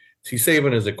like, is he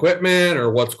saving his equipment or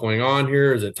what's going on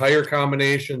here? Is it tire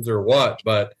combinations or what?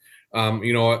 But,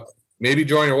 maybe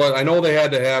Joyner was. I know they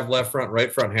had to have left front,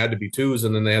 right front had to be 2s,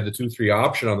 and then they had the 2-3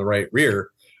 option on the right rear.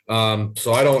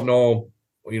 So I don't know,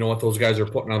 what those guys are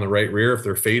putting on the right rear, if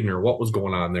they're fading or what was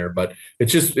going on there. But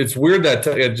it's weird that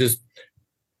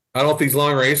I don't know if these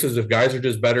long races, if guys are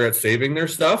just better at saving their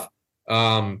stuff.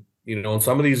 And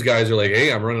some of these guys are like,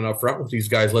 hey, I'm running up front with these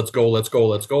guys. Let's go.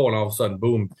 And all of a sudden,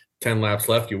 boom, 10 laps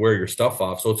left, you wear your stuff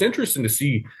off. So it's interesting to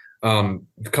see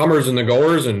the comers and the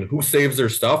goers and who saves their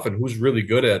stuff and who's really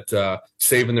good at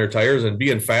saving their tires and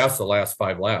being fast the last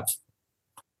 5 laps.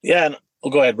 Yeah.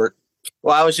 Go ahead, Bert.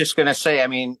 Well, I was just going to say, I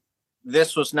mean,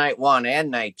 this was night 1 and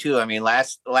night 2. I mean,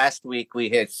 last week we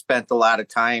had spent a lot of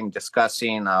time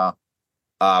discussing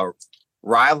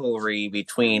rivalry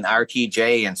between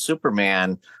RTJ and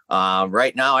Superman.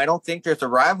 Right now, I don't think there's a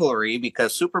rivalry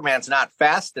because Superman's not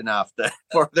fast enough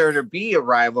for there to be a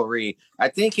rivalry. I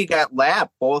think he got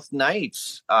lapped both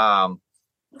nights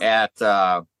at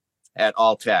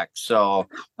Alltech. So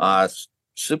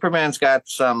Superman's got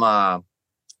some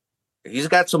he's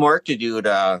got some work to do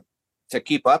to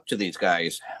keep up to these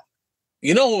guys.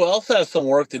 You know who else has some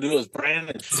work to do is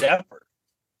Brandon Sheppard,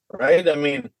 right? I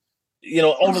mean,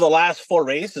 over the last 4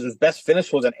 races, his best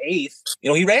finish was an 8th.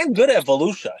 He ran good at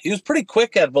Volusia. He was pretty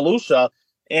quick at Volusia.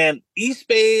 And East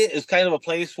Bay is kind of a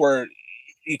place where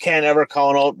you can't ever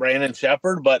count out Brandon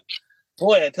Sheppard. But,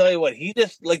 boy, I tell you what, he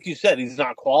just, like you said, he's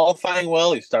not qualifying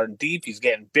well. He's starting deep. He's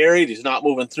getting buried. He's not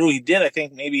moving through. He did, I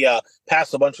think, maybe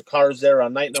pass a bunch of cars there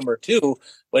on night number 2.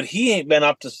 But he ain't been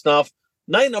up to snuff.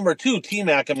 Night number 2,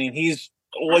 T-Mac, I mean,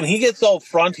 when he gets out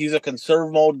front, he's a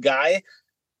conserve mode guy.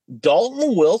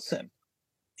 Dalton Wilson,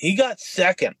 he got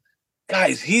second.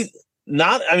 Guys, he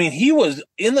was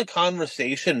in the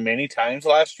conversation many times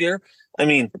last year. I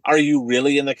mean, are you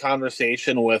really in the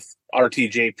conversation with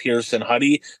RTJ, Pierce, and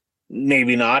Huddy?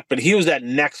 Maybe not, but he was at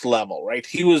next level, right?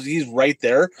 He's right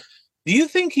there. Do you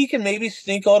think he can maybe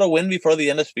sneak out a win before the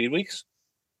end of Speed Weeks?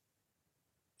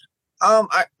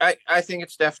 I think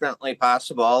it's definitely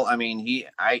possible. I mean,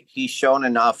 he's shown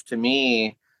enough to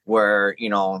me where,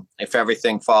 if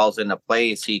everything falls into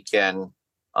place, he can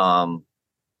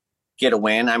get a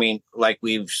win. I mean, like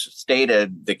we've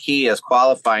stated, the key is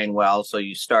qualifying well. So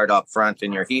you start up front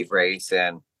in your heat race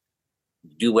and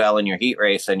do well in your heat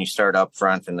race, and you start up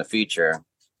front in the feature.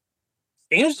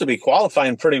 Seems to be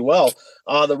qualifying pretty well.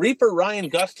 The Reaper, Ryan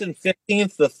Gustin,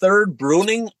 15th. The third,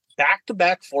 Bruning,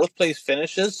 back-to-back 4th place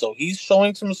finishes. So he's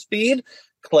showing some speed.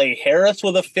 Clay Harris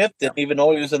with a 5th. Didn't even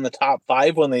know he was in the top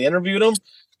 5 when they interviewed him.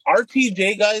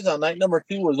 RTJ, guys, on night number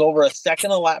 2 was over a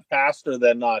second a lap faster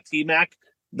than T-Mac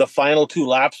the final 2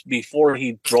 laps before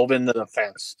he drove into the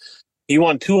fence. He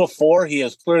won 2 of 4. He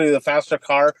is clearly the faster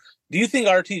car. Do you think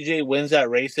RTJ wins that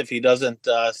race if he doesn't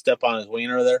step on his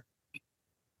wiener there?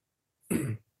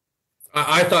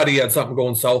 I thought he had something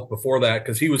going south before that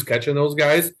because he was catching those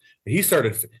guys. He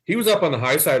was up on the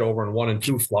high side over in 1 and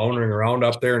 2, floundering around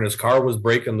up there, and his car was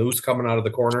breaking loose coming out of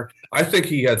the corner. I think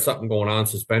he had something going on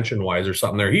suspension wise or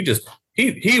something there.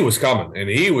 He was coming, and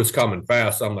he was coming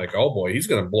fast. I'm like, oh boy, he's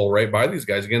going to blow right by these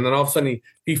guys again. Then all of a sudden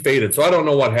he faded. So I don't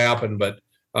know what happened, but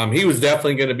he was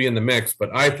definitely going to be in the mix. But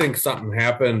I think something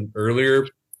happened earlier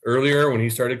when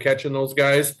he started catching those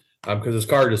guys because his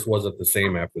car just wasn't the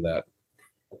same after that.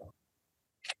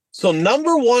 So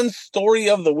number 1 story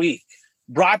of the week,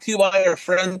 brought to you by our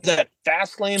friends at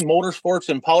Fastlane Motorsports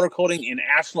and Powder Coating in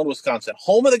Ashland, Wisconsin,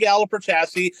 home of the Galloper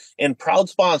chassis and proud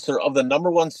sponsor of the number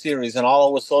 1 series in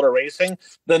all of Wissota racing,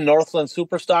 the Northland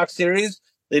Superstock Series.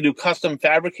 They do custom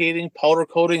fabricating, powder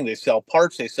coating. They sell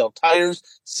parts. They sell tires,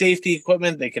 safety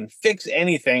equipment. They can fix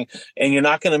anything. And you're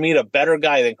not going to meet a better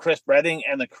guy than Chris Bredding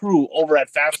and the crew over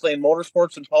at Fastlane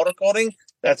Motorsports and Powder Coating.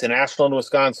 That's in Ashland,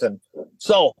 Wisconsin.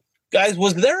 So, guys,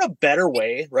 was there a better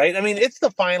way, right? I mean, it's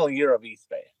the final year of East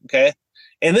Bay, okay?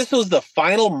 And this was the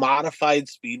final modified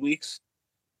Speed Weeks.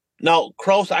 Now,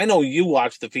 Kraus, I know you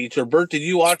watched the feature. Bert, did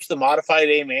you watch the modified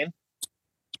A-Main?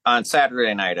 On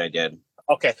Saturday night, I did.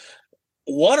 Okay.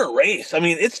 What a race. I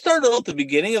mean, it started out the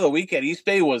beginning of the week at East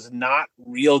Bay was not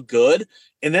real good,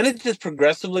 and then it just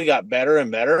progressively got better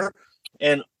and better.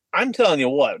 And I'm telling you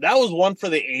what, that was one for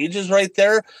the ages right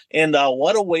there. And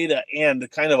what a way to end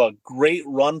kind of a great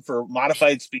run for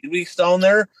modified Speed Weeks down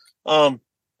there. Who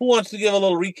wants to give a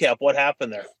little recap what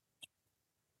happened there?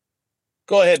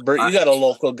 Go ahead, Bert. You got a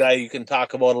local guy you can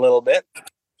talk about a little bit.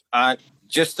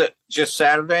 Just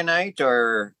Saturday night,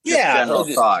 or just general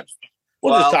thoughts?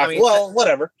 We'll just talk.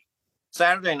 Whatever.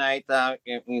 Saturday night,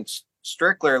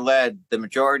 Strickler led the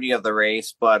majority of the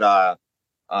race, but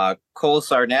Cole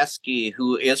Sarneski,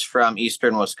 who is from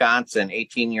Eastern Wisconsin,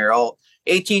 18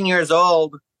 years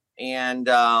old, and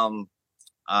I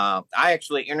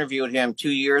actually interviewed him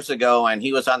 2 years ago, and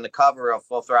he was on the cover of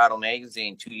Full Throttle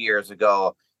magazine 2 years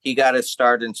ago. He got his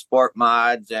start in sport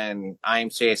mods and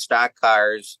IMCA stock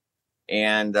cars,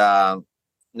 and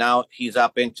now he's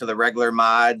up into the regular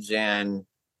mods, and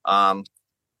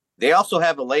they also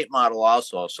have a late model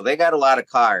also, so they got a lot of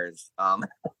cars.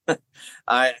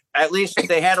 At least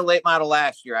they had a late model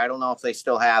last year. I don't know if they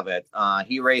still have it.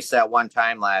 He raced that one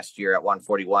time last year at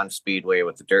 141 Speedway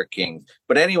with the Dirt Kings.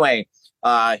 But anyway,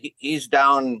 he's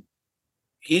down.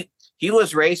 He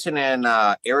was racing in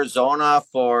Arizona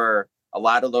for a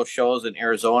lot of those shows in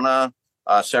Arizona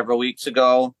several weeks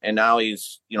ago, and now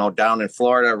he's down in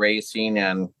Florida racing,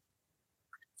 and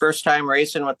first time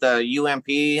racing with the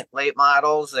UMP late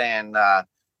models, and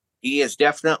he is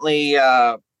definitely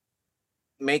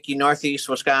making Northeast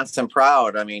Wisconsin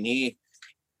proud. I mean,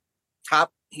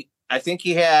 I think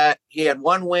he had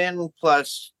one win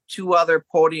plus two other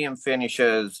podium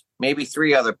finishes, maybe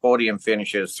three other podium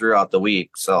finishes throughout the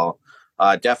week. So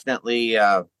definitely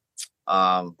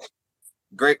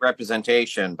great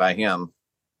representation by him.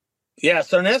 Yeah,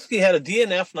 Sarneski had a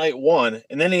DNF night one,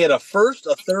 and then he had a first,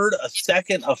 a third, a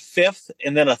second, a fifth,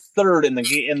 and then a third in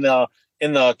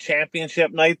the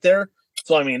championship night there.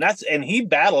 So I mean, and he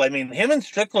battled. I mean, him and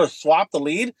Strickler swapped the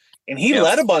lead, and he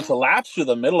led a bunch of laps through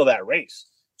the middle of that race.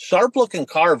 Sharp looking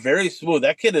car, very smooth.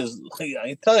 That kid is.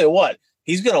 I tell you what,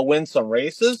 he's going to win some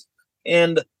races.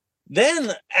 And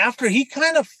then after he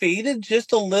kind of faded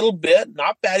just a little bit,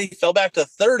 not bad, he fell back to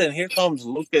third, and here comes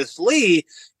Lucas Lee.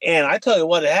 And I tell you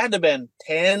what, it had to have been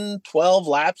 10, 12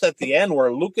 laps at the end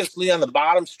where Lucas Lee on the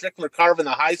bottom, Strickler carving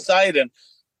the high side, and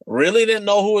really didn't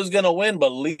know who was going to win, but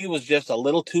Lee was just a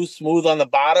little too smooth on the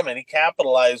bottom, and he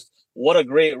capitalized. What a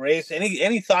great race.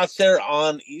 Any thoughts there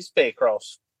on East Bay,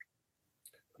 Kraus?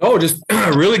 Oh, just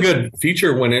a really good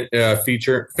feature when it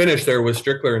finished there with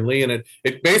Strickler and Lee, and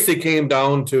it basically came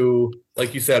down to,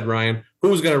 like you said, Ryan,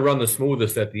 who's going to run the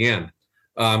smoothest at the end.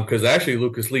 Because actually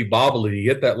Lucas Lee bobbled. He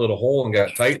hit that little hole and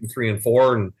got tight in 3 and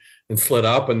 4 and slid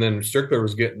up, and then Strickler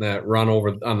was getting that run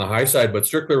over on the high side, but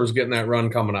Strickler was getting that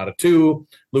run coming out of 2.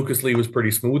 Lucas Lee was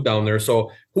pretty smooth down there. So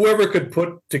whoever could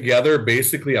put together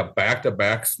basically a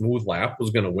back-to-back smooth lap was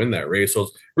going to win that race. So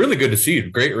it's really good to see.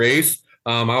 Great race.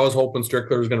 I was hoping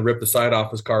Strickler was going to rip the side off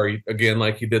his car again,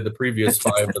 like he did the previous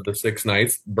 5 of the 6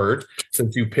 nights, Bert,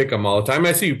 since you pick him all the time.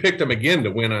 I see you picked him again to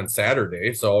win on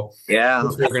Saturday. So yeah,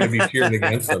 we're going to be cheering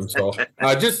against him. So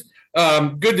just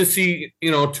good to see,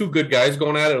 2 good guys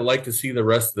going at it. I'd like to see the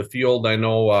rest of the field. I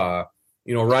know,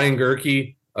 Ryan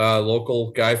Gerke, local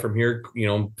guy from here,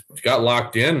 got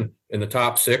locked in the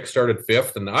top 6, started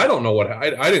 5th. And I don't know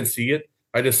I didn't see it.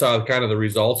 I just saw kind of the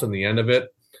results and the end of it.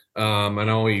 I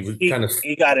know he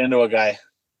got into a guy.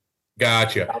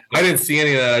 Gotcha. I didn't see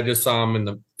any of that. I just saw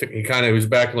him he was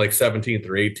back like 17th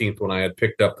or 18th when I had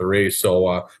picked up the race.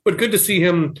 So, but good to see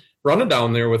him running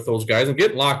down there with those guys and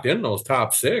getting locked in those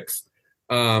top 6.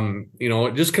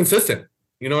 Just consistent.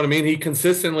 You know what I mean? He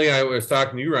consistently, I was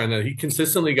talking to you, Ryan, that he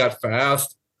consistently got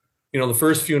fast. The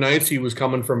first few nights he was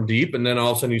coming from deep, and then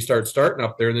all of a sudden you start starting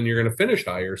up there, and then you're going to finish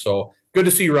higher. So good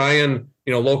to see Ryan,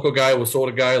 local guy,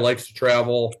 Wissota guy, likes to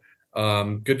travel.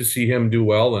 Good to see him do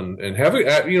well and have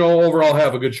overall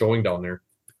have a good showing down there.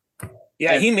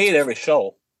 Yeah, he made every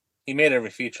show. He made every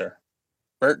feature.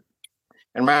 Bert?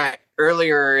 And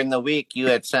earlier in the week, you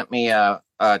had sent me a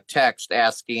text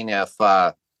asking if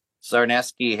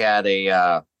Sarneski had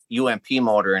a UMP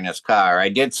motor in his car. I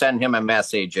did send him a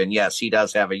message, and yes, he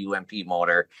does have a UMP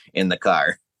motor in the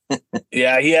car.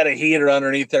 Yeah, he had a heater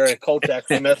underneath there. Coach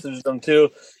actually messaged him too.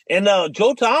 And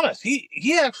Joe Thomas,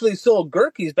 he actually sold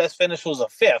Gerke's best finish was a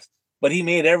 5th, but he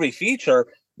made every feature.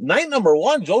 Night number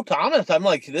 1, Joe Thomas. I'm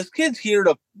like, this kid's here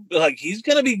to he's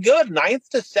gonna be good. 9th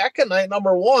to 2nd, night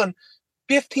number 1,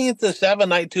 15th to 7,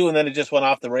 night 2, and then it just went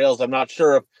off the rails. I'm not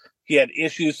sure if he had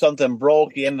issues, something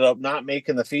broke. He ended up not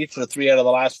making the feature 3 out of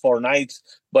the last 4 nights.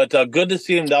 But good to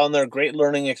see him down there. Great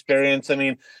learning experience. I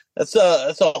mean, that's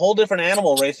a whole different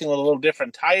animal racing with a little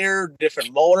different tire,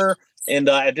 different motor, and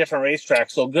a different racetrack.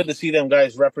 So good to see them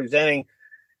guys representing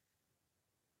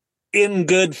in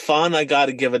good fun. I got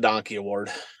to give a donkey award.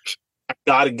 I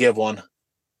got to give one.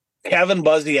 Kevin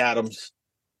Buzzy Adams,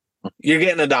 you're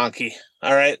getting a donkey.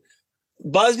 All right.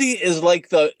 Buzzy is like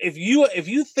if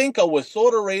you think a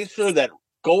Wissota racer that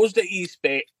goes to East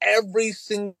Bay every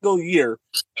single year,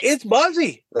 it's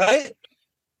Buzzy, right?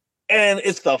 And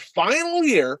it's the final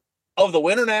year of the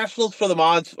Winter Nationals for the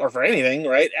mods or for anything,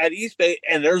 right, at East Bay,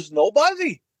 and there's no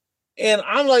Buzzy. And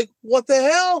I'm like, what the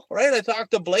hell, right? I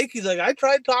talked to Blake. He's like, I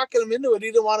tried talking him into it.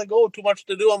 He didn't want to go, too much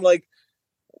to do. I'm like,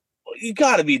 you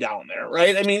got to be down there,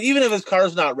 right? I mean, even if his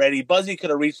car's not ready, Buzzy could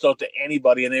have reached out to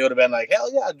anybody and they would have been like, hell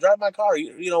yeah, drive my car.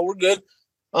 We're good.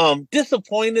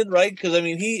 Disappointed, right? Because, I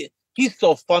mean, he's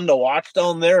so fun to watch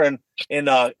down there, and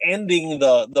ending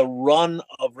the run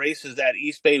of races at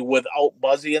East Bay without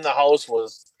Buzzy in the house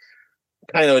was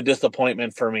kind of a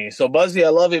disappointment for me. So, Buzzy, I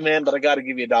love you, man, but I got to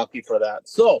give you a donkey for that.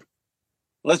 So,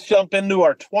 let's jump into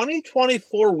our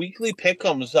 2024 weekly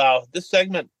pick'ems. This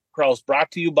segment, Kraus,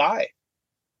 brought to you by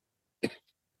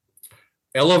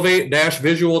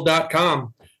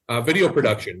Elevate-visual.com. Video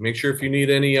production. Make sure if you need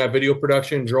any video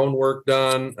production, drone work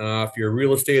done, if you're a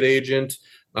real estate agent,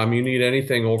 you need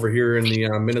anything over here in the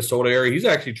Minnesota area. He's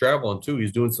actually traveling too.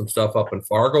 He's doing some stuff up in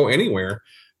Fargo, anywhere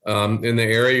in the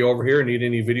area over here. Need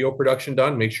any video production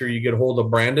done, make sure you get a hold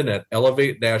of Brandon at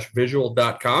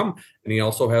elevate-visual.com. And he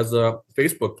also has a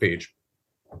Facebook page.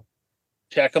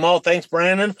 Check them out. Thanks,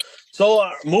 Brandon.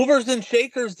 So, movers and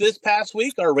shakers this past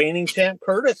week, our reigning champ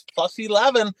Curtis, plus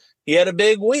 11. He had a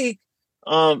big week.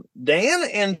 Dan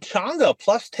and Changa,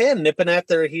 plus 10, nipping at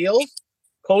their heels.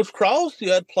 Coach Kraus,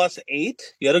 you had plus 8.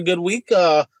 You had a good week.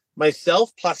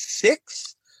 Myself, plus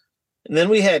 6. And then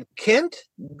we had Kent,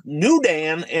 New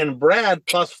Dan, and Brad,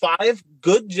 plus 5.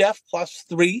 Good Jeff, plus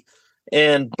 3.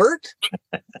 And Bert,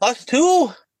 plus 2.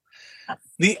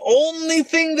 The only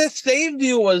thing that saved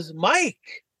you was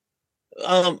Mike.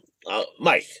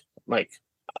 Mike,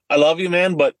 I love you,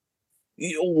 man, but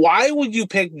why would you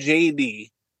pick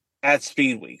JD at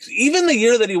Speed Weeks? Even the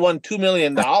year that he won $2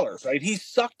 million, right? He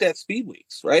sucked at Speed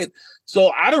Weeks, right? So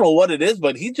I don't know what it is,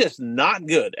 but he's just not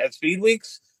good at Speed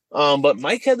Weeks. But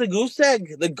Mike had the goose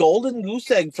egg, the golden goose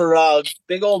egg for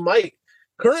big old Mike.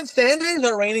 Current standings,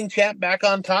 our reigning champ back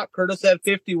on top. Curtis at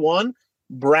 51.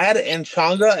 Brad and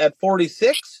Changa at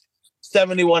 46.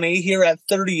 71A here at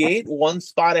 38. 1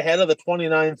 spot ahead of the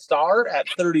 29 star at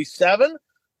 37.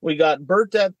 We got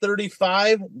Bert at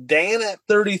 35. Dan at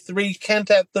 33.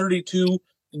 Kent at 32.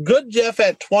 Good Jeff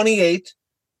at 28.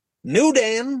 New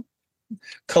Dan.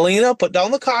 Kalina, put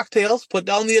down the cocktails. Put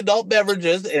down the adult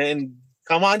beverages. And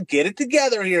come on, get it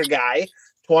together here, guy.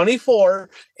 24.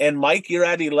 And Mike, you're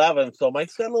at 11. So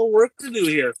Mike's got a little work to do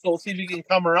here. So we'll see if he can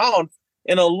come around.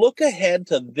 And a look ahead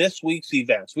to this week's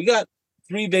events. We got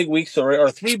 3 big weeks or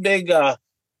 3 big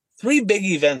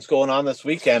events going on this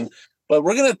weekend. But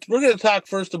we're gonna talk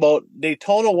first about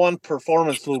Daytona 1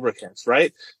 Performance Lubricants,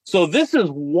 right? So this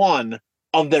is one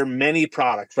of their many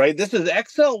products, right? This is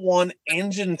XL1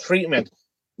 engine treatment.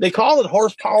 They call it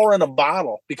horsepower in a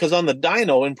bottle because on the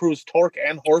dyno improves torque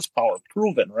and horsepower,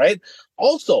 proven, right?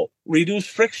 Also,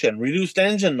 reduced friction, reduced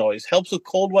engine noise, helps with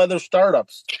cold weather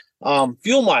startups.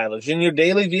 Fuel mileage in your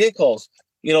daily vehicles.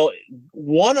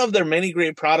 One of their many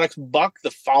great products, Buck,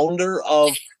 the founder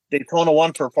of Daytona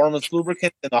 1 Performance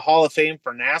Lubricant in the Hall of Fame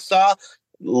for NASA.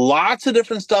 Lots of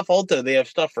different stuff out there. They have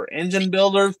stuff for engine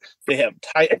builders. They have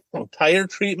tire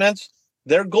treatments.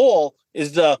 Their goal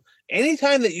is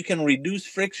anytime that you can reduce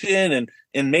friction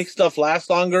and make stuff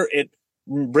last longer, it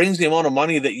brings the amount of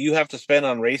money that you have to spend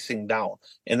on racing down.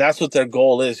 And that's what their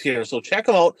goal is here. So check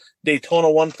them out, Daytona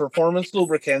 1 Performance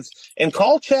Lubricants, and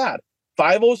call Chad,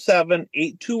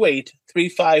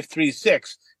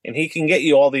 507-828-3536, and he can get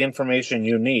you all the information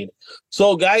you need.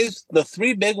 So, guys, the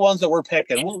 3 big ones that we're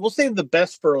picking, we'll save the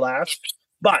best for last,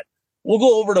 but we'll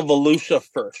go over to Volusia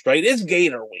first, right? It's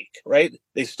Gator Week, right?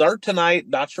 They start tonight.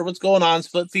 Not sure what's going on.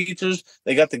 Split features.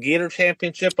 They got the Gator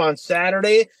Championship on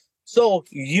Saturday. So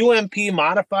UMP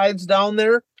Modifieds down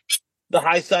there, the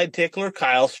high side tickler,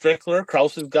 Kyle Strickler,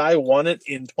 Krause's guy, won it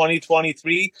in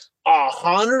 2023.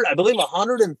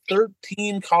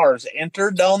 113 cars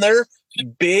entered down there.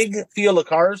 Big field of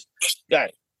cars.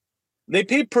 Guy, they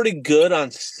paid pretty good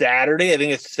on Saturday. I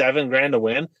think it's $7,000 to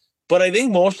win, but I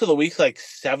think most of the week's like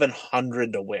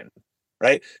 $700 to win,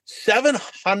 right?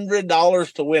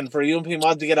 $700 to win for UMP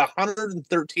Mods to get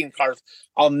 113 cars.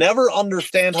 I'll never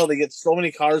understand how they get so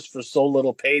many cars for so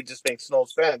little pay. It just makes no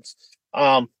sense.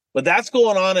 But that's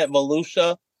going on at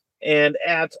Volusia. And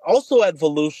also at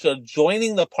Volusia,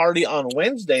 joining the party on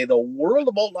Wednesday, the World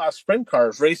of Outlaw Sprint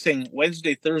Cars racing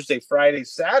Wednesday, Thursday, Friday,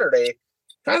 Saturday.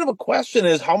 Kind of a question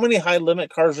is, how many high limit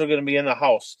cars are going to be in the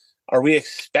house? Are we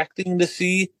expecting to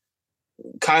see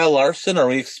Kyle Larson? Are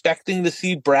we expecting to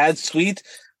see Brad Sweet?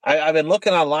 I've been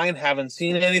looking online, haven't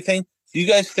seen anything. Do you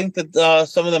guys think that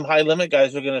some of them high limit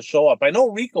guys are going to show up? I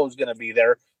know Rico's going to be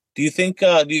there. Do you think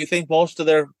most of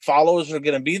their followers are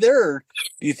going to be there, or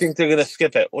do you think they're going to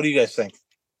skip it? What do you guys think?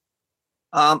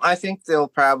 I think there'll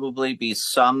probably be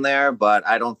some there, but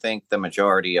I don't think the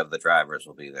majority of the drivers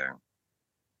will be there.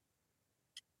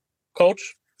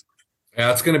 Coach?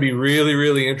 Yeah, it's going to be really,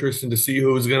 really interesting to see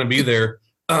who's going to be there.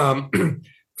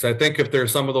 Because I think if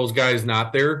there's some of those guys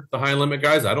not there, the high limit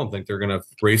guys, I don't think they're going to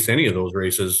race any of those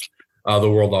races, the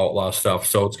World Outlaw stuff.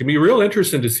 So it's going to be real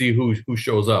interesting to see who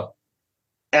shows up.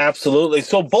 Absolutely.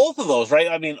 So both of those, right?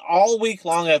 I mean, all week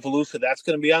long at Volusia, that's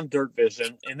going to be on Dirt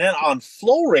Vision. And then on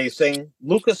Flow Racing,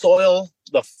 Lucas Oil,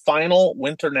 the final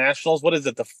Winter Nationals. What is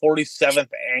it? The 47th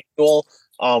annual,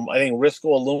 I think,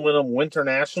 Risco Aluminum Winter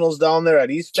Nationals down there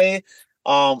at East Bay.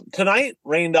 Tonight,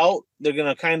 rained out. They're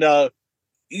going to kind of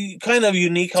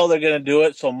unique how they're going to do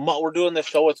it. So we're doing the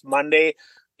show. It's Monday.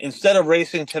 Instead of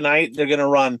racing tonight, they're going to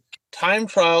run time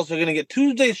trials. They're going to get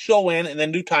Tuesday's show in and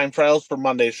then do time trials for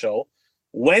Monday's show.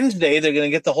 Wednesday, they're going to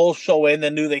get the whole show in,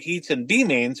 then do the heats and B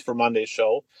mains for Monday's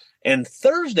show. And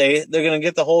Thursday, they're going to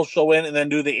get the whole show in and then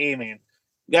do the A main.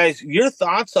 Guys, your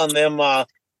thoughts on them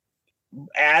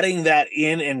adding that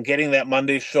in and getting that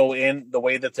Monday show in the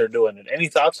way that they're doing it? Any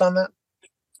thoughts on that?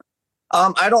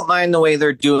 I don't mind the way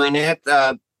they're doing it.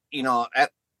 To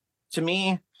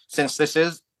me, since this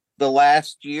is the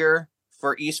last year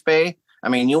for East Bay, I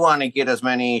mean, you want to get as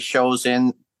many shows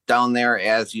in down there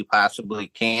as you possibly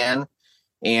can.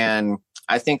 And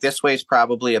I think this way is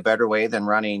probably a better way than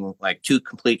running like two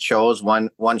complete shows, one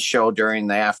show during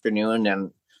the afternoon and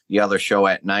the other show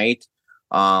at night.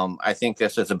 I think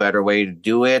this is a better way to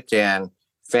do it. And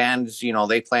fans,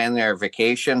 they plan their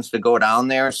vacations to go down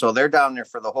there. So they're down there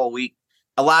for the whole week.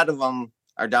 A lot of them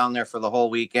are down there for the whole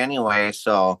week anyway.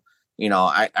 So,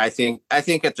 I think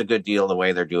it's a good deal the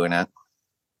way they're doing it.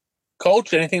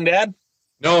 Coach, anything to add?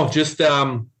 No, just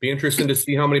be interesting to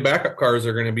see how many backup cars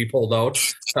are going to be pulled out.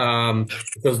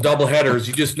 Those double headers,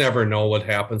 you just never know what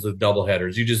happens with double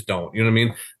headers. You just don't. You know what I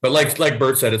mean? But like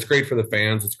Bert said, it's great for the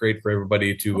fans. It's great for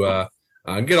everybody to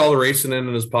get all the racing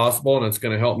in as possible, and it's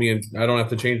going to help me. And I don't have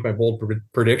to change my bold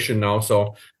prediction now,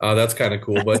 so that's kind of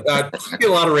cool. But get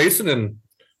a lot of racing, and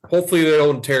hopefully they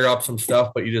don't tear up some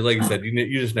stuff. But you just, like you said,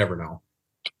 you just never know.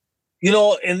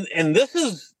 And this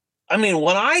is, I mean,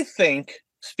 when I think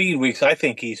Speed Weeks, I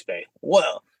think East Bay.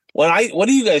 Well, what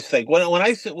do you guys think?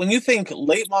 When you think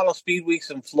late model Speed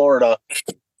Weeks in Florida,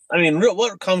 I mean,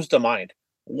 what comes to mind?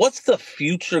 What's the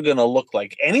future going to look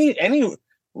like? Any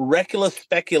reckless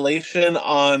speculation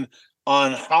on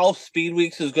how Speed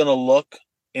Weeks is going to look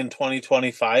in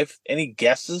 2025? Any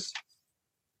guesses?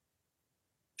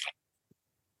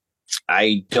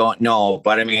 I don't know,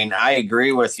 but I mean, I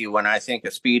agree with you. When I think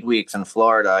of Speed Weeks in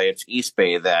Florida, it's East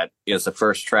Bay that is the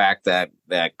first track that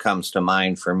comes to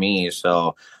mind for me.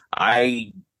 So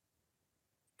I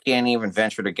can't even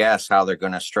venture to guess how they're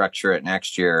going to structure it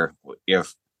next year.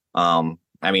 If,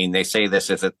 they say this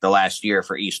is the last year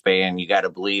for East Bay, and you got to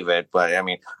believe it. But I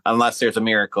mean, unless there's a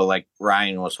miracle like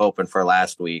Ryan was hoping for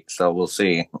last week, so we'll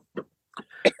see.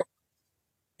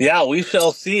 Yeah, we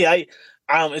shall see.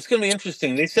 It's going to be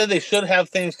interesting. They said they should have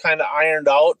things kind of ironed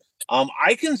out.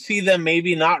 I can see them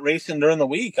maybe not racing during the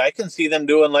week. I can see them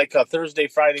doing like a Thursday,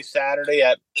 Friday, Saturday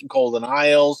at Golden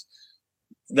Isles,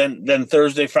 then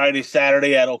Thursday, Friday,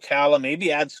 Saturday at Ocala.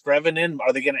 Maybe add Screven in.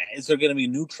 Is there going to be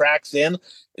new tracks in?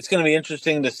 It's going to be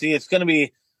interesting to see. It's going to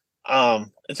be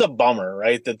it's a bummer,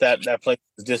 right? That place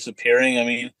is disappearing. I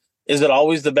mean, is it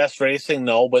always the best racing?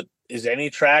 No, but is any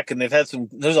track? And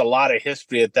there's a lot of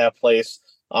history at that place.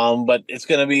 But it's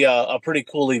going to be a pretty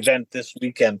cool event this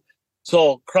weekend.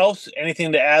 So, Krause,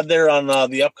 anything to add there on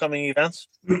the upcoming events?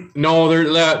 No, they're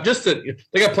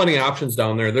they got plenty of options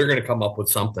down there. They're going to come up with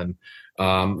something.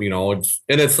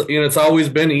 It's always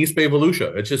been East Bay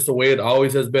Volusia. It's just the way it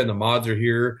always has been. The mods are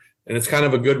here. and it's kind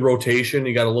of a good rotation.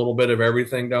 You got a little bit of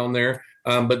everything down there,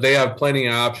 but they have plenty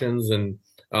of options, and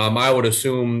I would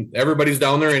assume everybody's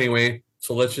down there anyway.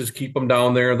 So let's just keep them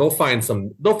down there. They'll find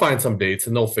some dates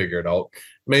and they'll figure it out.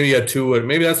 Maybe a 2, and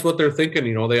maybe that's what they're thinking.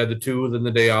 They had the 2, then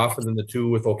the day off, and then the 2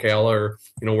 with Ocala, or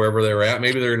wherever they're at.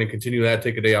 Maybe they're going to continue that,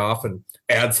 take a day off, and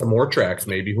add some more tracks.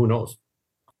 Maybe, who knows?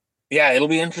 Yeah, it'll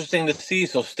be interesting to see.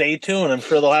 So stay tuned. I'm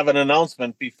sure they'll have an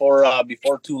announcement before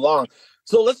too long.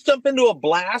 So let's jump into a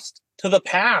blast to the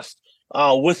past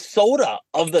with WISSOTA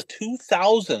of the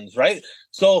 2000s, right?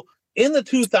 So in the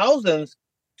 2000s,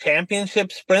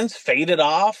 championship sprints faded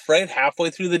off, right?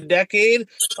 Halfway through the decade.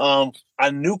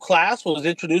 A new class was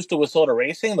introduced to WISSOTA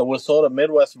Racing, the WISSOTA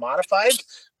Midwest Modified.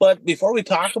 But before we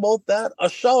talk about that, a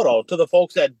shout out to the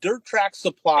folks at Dirt Track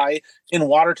Supply in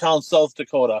Watertown, South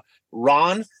Dakota.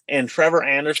 Ron and Trevor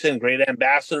Anderson, great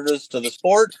ambassadors to the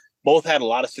sport. Both had a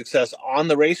lot of success on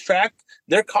the racetrack.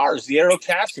 Their cars, the Aero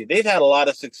Chassis, they've had a lot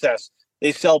of success.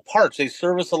 They sell parts. They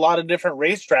service a lot of different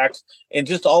racetracks, and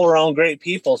just all around great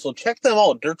people. So check them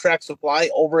out, Dirt Track Supply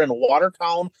over in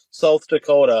Watertown, South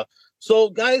Dakota. So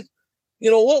guys,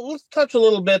 let's touch a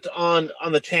little bit on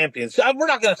the champions. We're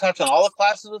not going to touch on all the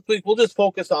classes this week. We'll just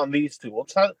focus on these two. We'll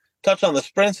touch on the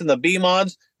sprints and the B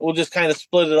mods. We'll just kind of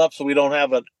split it up so we don't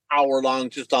have an hour long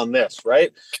just on this,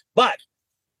 right? But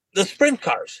the sprint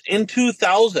cars in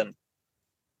 2000.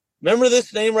 Remember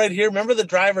this name right here? Remember the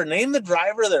driver? Name the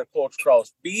driver there, Coach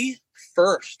Kraus. B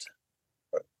first.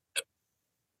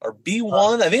 Or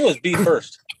B1? I think it was B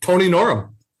first. Tony Norum.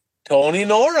 Tony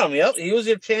Norum, yep. He was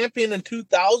your champion in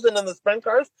 2000 in the sprint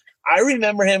cars. I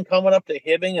remember him coming up to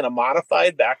Hibbing in a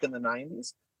modified back in the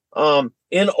 90s.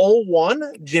 In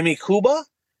 01, Jimmy Kuba.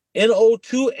 In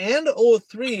 02 and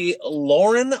 03,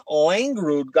 Lauren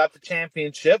Langrud got the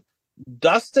championship.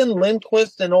 Dustin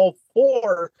Lindquist in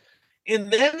 04.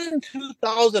 And then in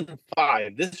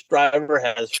 2005, this driver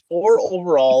has 4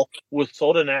 overall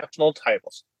WISSOTA national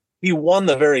titles. He won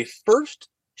the very first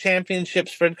championship,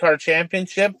 sprint car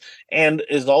championship, and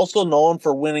is also known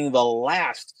for winning the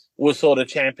last WISSOTA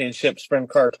championship sprint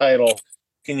car title.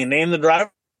 Can you name the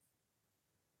driver?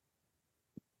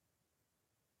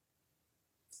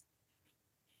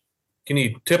 Can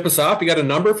you tip us off? You got a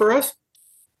number for us?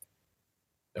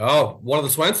 Oh, one of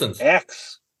the Swensons.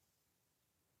 X.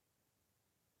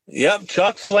 Yep,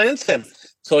 Chuck Swenson.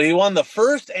 So he won the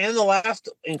first and the last,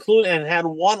 and had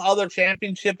one other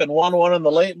championship and won one in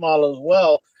the late model as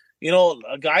well.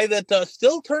 A guy that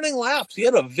still turning laps. He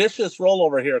had a vicious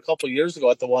rollover here a couple of years ago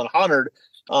at the 100.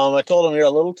 I told him you're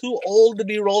a little too old to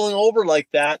be rolling over like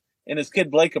that, and his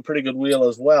kid Blake a pretty good wheel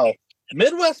as well.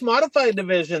 Midwest Modified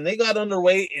Division, they got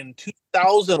underway in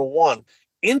 2001.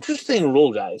 Interesting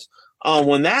rule, guys.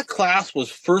 When that class was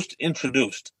first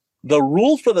introduced, the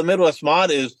rule for the Midwest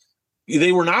Mod is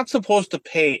they were not supposed to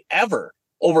pay ever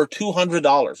over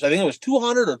 $200. I think it was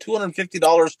 $200 or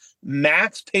 $250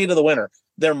 max pay to the winner.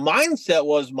 Their mindset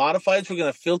was modifieds were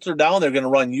going to filter down. They're going to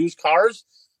run used cars.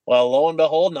 Well, lo and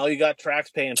behold, now you got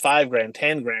tracks paying $5,000,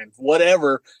 $10,000,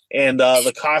 whatever, and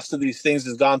the cost of these things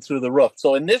has gone through the roof.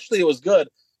 So initially it was good.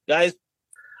 Guys,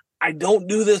 I don't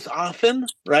do this often,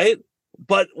 right?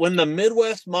 But when the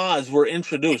Midwest mods were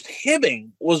introduced,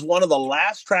 Hibbing was one of the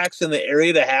last tracks in the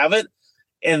area to have it.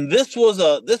 And this was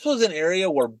an area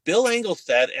where Bill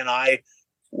Engelstad and I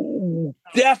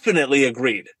definitely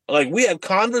agreed. Like, we had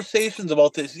conversations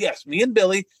about this. Yes, me and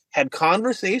Billy had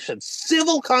conversations,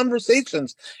 civil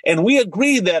conversations, and we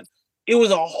agreed that it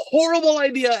was a horrible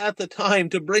idea at the time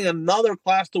to bring another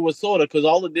class to WISSOTA, because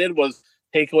all it did was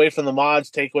take away from the mods,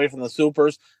 take away from the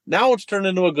supers. Now it's turned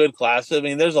into a good class. I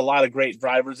mean, there's a lot of great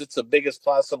drivers. It's the biggest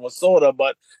class in WISSOTA,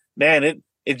 but man, it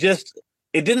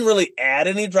didn't really add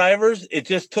any drivers. It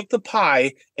just took the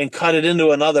pie and cut it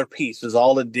into another piece is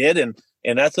all it did. And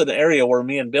that's an area where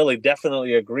me and Billy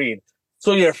definitely agreed.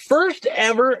 So your first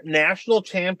ever national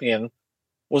champion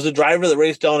was a driver that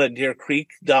raced down at Deer Creek,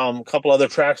 down a couple other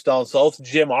tracks down south,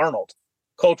 Jim Arnold.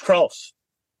 Coach Kraus,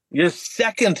 your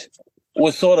second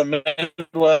WISSOTA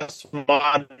Midwest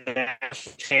Mod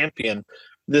National Champion.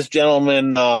 This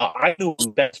gentleman, I knew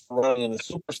him best for running in the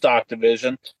super stock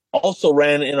division, also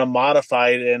ran in a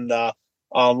modified and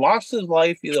lost his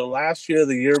life either last year or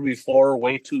the year before,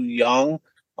 way too young.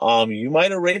 You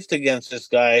might have raced against this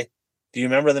guy. Do you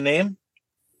remember the name?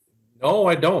 No,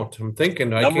 I don't. I'm thinking.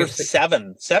 Number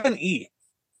 7E.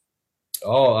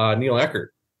 Oh, Neil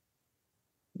Eckert.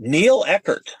 Neil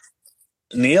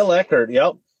Eckert,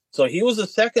 yep. So he was the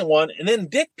second one. And then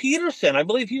Dick Peterson, I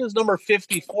believe he was number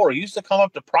 54. He used to come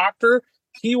up to Proctor.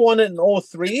 He won it in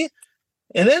 03.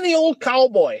 And then the old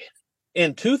cowboy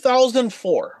in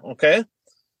 2004, okay?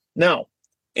 Now,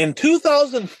 in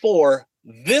 2004,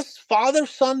 This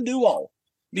father-son duo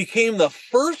became the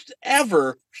first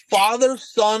ever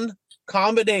father-son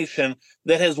combination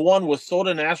that has won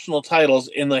WISSOTA national titles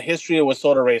in the history of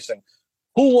WISSOTA racing.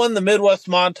 Who won the Midwest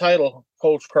Mod title,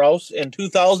 Coach Kraus, in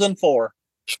 2004?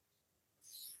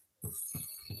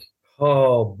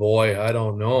 Oh boy, I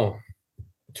don't know.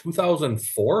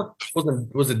 2004?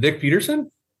 Was it Dick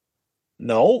Peterson?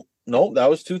 No, that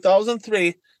was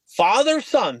 2003.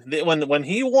 Father-son. When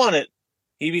he won it,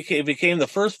 he became the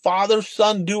first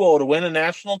father-son duo to win a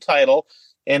national title.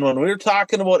 And when we were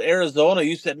talking about Arizona,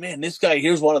 you said, man, this guy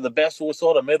here's one of the best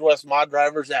WISSOTA Midwest Mod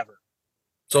drivers ever.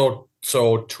 So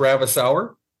Travis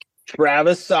Sauer?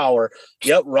 Travis Sauer.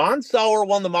 Yep, Ron Sauer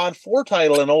won the Mod 4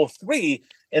 title in 03,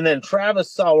 and then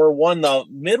Travis Sauer won the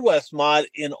Midwest Mod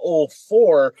in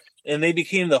 04, and they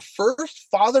became the first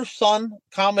father-son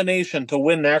combination to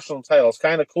win national titles.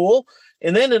 Kind of cool.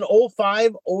 And then in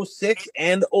 05, 06,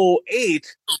 and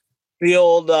 08, the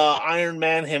old Iron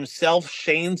Man himself,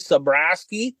 Shane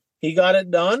Sabraski, he got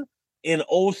it done. In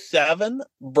 07,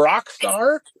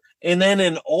 Brockstar. And then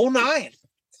in 09,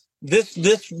 this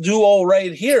duo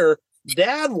right here,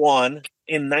 Dad won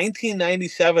in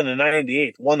 1997 and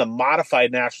 98, won the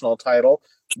modified national title.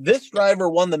 This driver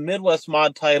won the Midwest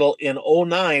Mod title in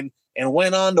 09 and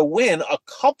went on to win a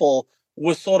couple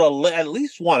WISSOTA, at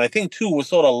least one, I think two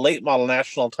WISSOTA late model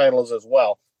national titles as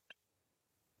well.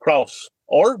 Kraus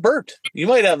or Bert, you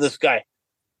might have this guy.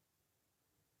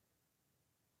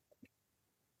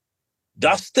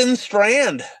 Dustin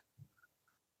Strand.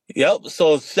 Yep,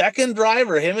 so second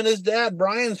driver, him and his dad,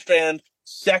 Brian Strand,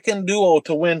 second duo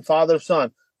to win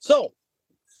father-son. So,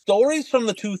 stories from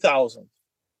the 2000s.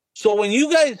 So when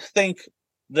you guys think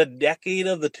the decade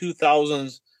of the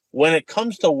 2000s, when it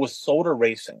comes to WISSOTA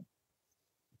racing,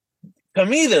 to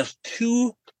me, there's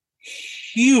two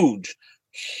huge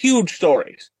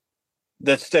stories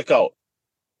that stick out.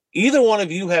 Either one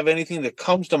of you have anything that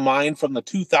comes to mind from the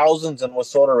 2000s and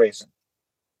WISSOTA racing?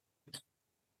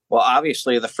 Well,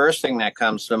 obviously, the first thing that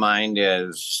comes to mind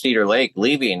is Cedar Lake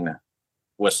leaving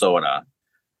WISSOTA.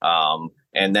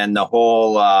 And then the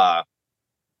whole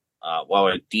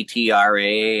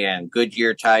DTRA and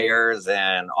Goodyear tires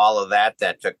and all of that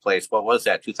took place. What was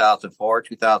that, 2004,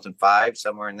 2005,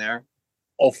 somewhere in there?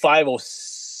 05,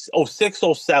 06,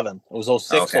 07. It was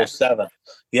 06, okay. 07.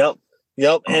 Yep.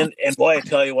 And boy, I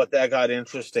tell you what, that got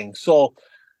interesting. So,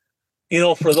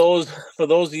 for those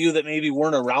of you that maybe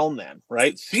weren't around then,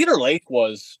 right? Cedar Lake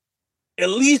was,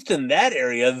 at least in that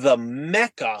area, the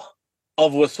mecca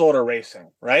of WISSOTA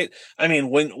racing, right? I mean,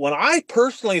 when I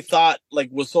personally thought like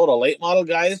WISSOTA late model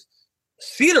guys,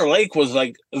 Cedar Lake was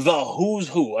like the who's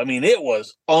who. I mean, it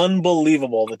was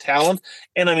unbelievable, the talent.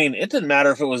 And I mean, it didn't matter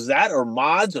if it was that or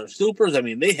mods or supers. I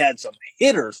mean, they had some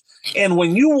hitters. And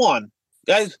when you won,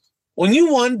 guys,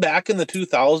 back in the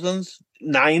 2000s,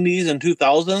 90s and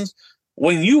 2000s,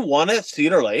 when you won at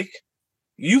Cedar Lake,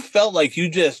 you felt like you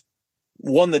just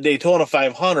won the Daytona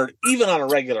 500, even on a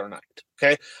regular night.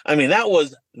 Okay. I mean, that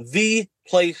was the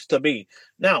place to be.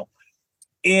 Now,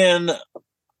 in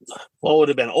what would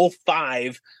have been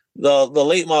 05, the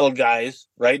late model guys,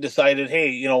 right, decided,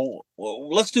 hey,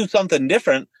 let's do something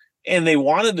different. And they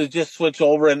wanted to just switch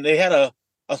over, and they had a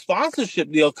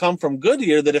sponsorship deal come from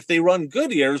Goodyear that if they run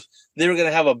Goodyears, they were going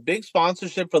to have a big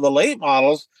sponsorship for the late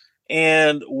models.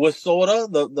 And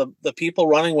WISSOTA, the people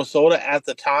running WISSOTA at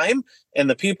the time and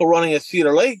the people running at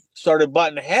Cedar Lake started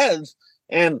butting heads.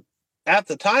 And at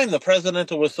the time, the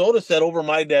president of WISSOTA said, over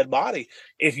my dead body,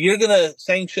 if you're going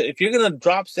to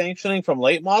drop sanctioning from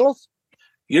late models,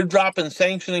 you're dropping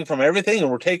sanctioning from everything, and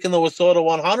we're taking the WISSOTA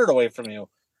 100 away from you.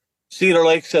 Cedar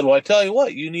Lake said, well, I tell you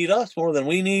what, you need us more than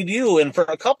we need you. And for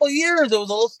a couple of years, it was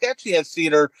a little sketchy at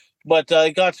Cedar, but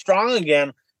it got strong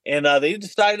again. And they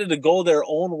decided to go their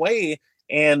own way,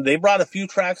 and they brought a few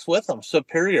tracks with them: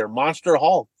 Superior, Monster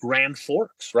Hall, Grand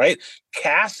Forks, right?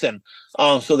 Casson.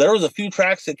 So there was a few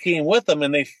tracks that came with them,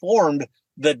 and they formed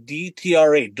the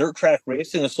DTRA, Dirt Track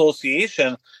Racing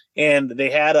Association, and they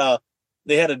had a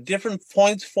different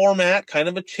points format, kind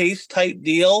of a chase type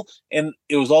deal, and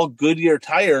it was all Goodyear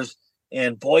tires.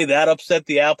 And boy, that upset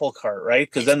the apple cart, right?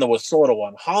 Because then the WISSOTA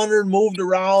 100 moved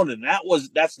around, and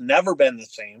that's never been the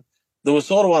same. The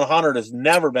WISSOTA 100 has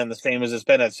never been the same as it's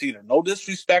been at Cedar. No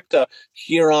disrespect to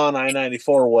Huron, I-94,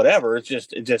 or whatever. It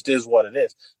just is what it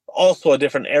is. Also a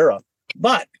different era.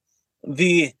 But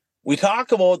we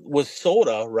talk about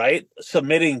WISSOTA, right?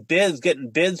 Submitting bids,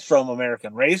 getting bids from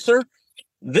American Racer.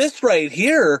 This right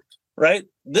here, right?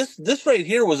 This right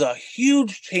here was a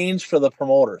huge change for the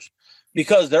promoters,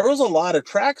 because there was a lot of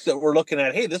tracks that we're looking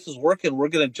at. Hey, this is working. We're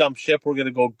going to jump ship. We're going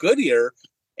to go Goodyear.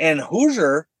 And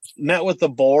Hoosier met with the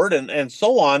board and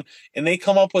so on, and they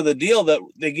come up with a deal that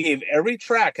they gave every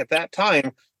track at that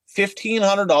time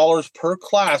 $1,500 per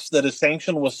class that is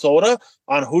sanctioned with SOTA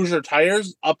on Hoosier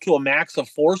tires, up to a max of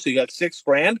 4, so you got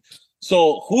 $6,000.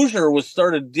 So Hoosier was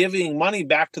started divvying money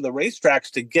back to the racetracks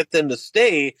to get them to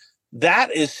stay.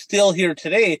 That is still here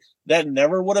today. That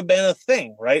never would have been a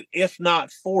thing, right? If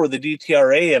not for the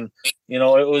DTRA. And, you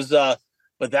know, it was,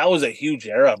 but that was a huge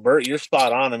era. Bert, you're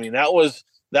spot on. I mean, that was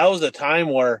a time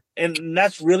where, and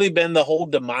that's really been the whole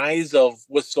demise of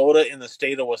WISSOTA in the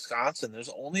state of Wisconsin. There's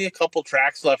only a couple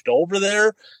tracks left over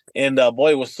there. And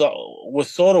boy,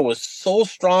 WISSOTA was so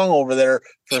strong over there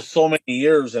for so many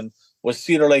years. And with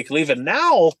Cedar Lake leaving,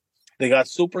 now they got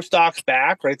Super Stocks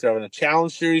back, right? They're having a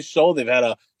Challenge Series show. They've had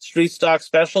a Street Stock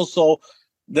special. So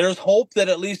there's hope that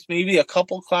at least maybe a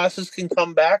couple classes can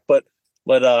come back. But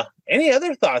any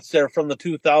other thoughts there from the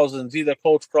 2000s, either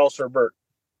Coach Kraus or Bert?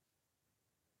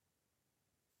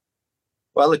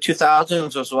 Well, the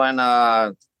 2000s was when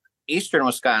Eastern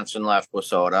Wisconsin left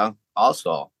WISSOTA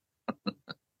also.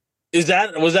 Was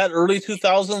that early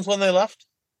 2000s when they left?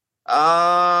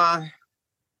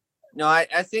 No,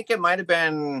 I think it might have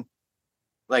been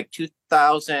like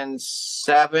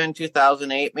 2007,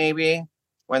 2008, maybe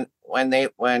when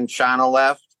Shawano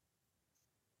left.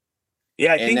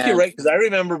 Yeah, I think you're right, because I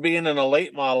remember being in a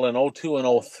late model in 02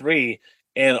 and 03,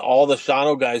 and all the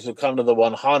Shawano guys would come to the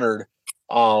 100.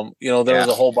 You know, there was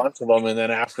a whole bunch of them, and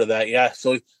then after that, yeah.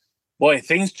 So, boy,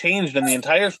 things changed in the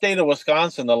entire state of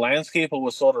Wisconsin. The landscape of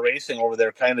WISSOTA racing over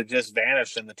there kind of just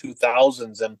vanished in the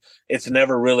 2000s, and it's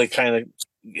never really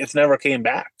it's never came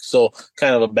back. So,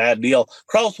 kind of a bad deal.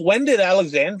 Kraus, when did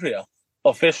Alexandria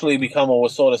officially become a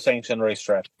WISSOTA sanctioned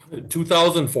racetrack?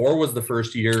 2004 was the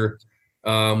first year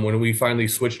when we finally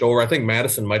switched over. I think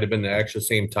Madison might have been the actual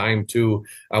same time too.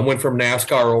 I went from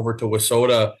NASCAR over to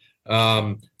WISSOTA.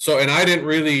 So, and I didn't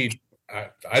really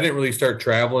start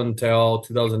traveling until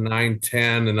 2009,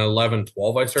 10, and 11,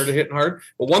 12. I started hitting hard.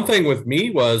 But one thing with me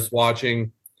was like,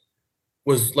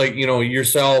 you know,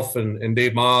 yourself and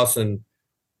Dave Moss, and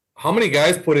how many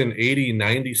guys put in 80,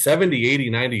 90, 70, 80,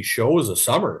 90 shows a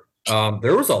summer.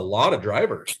 There was a lot of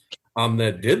drivers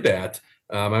that did that.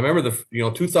 I remember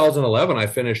 2011, I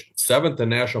finished 7th in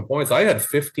national points. I had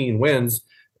 15 wins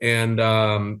and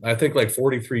I think like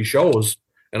 43 shows,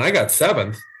 and I got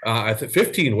 7th. I think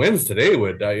 15 wins today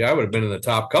I would have been in the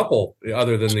top couple,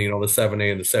 other than the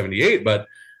 7A and the 78. But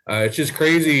it's just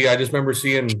crazy. I just remember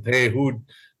seeing, hey,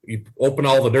 you open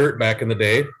all the dirt back in the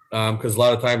day, because a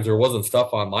lot of times there wasn't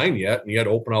stuff online yet, and you had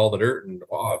to open all the dirt. And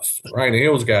Ryan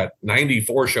Hale's got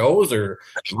 94 shows, or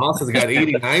Moss has got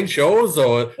 89 shows.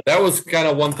 So that was kind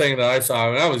of one thing that I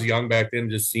saw when I was young back then,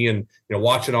 just seeing,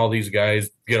 watching all these guys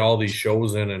get all these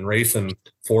shows in and racing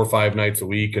 4 or 5 nights a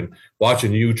week, and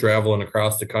watching you traveling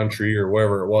across the country or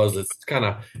wherever it was. It's kind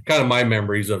of my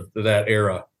memories of that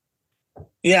era.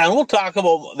 Yeah, and we'll talk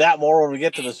about that more when we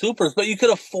get to the supers, but you could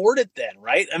afford it then,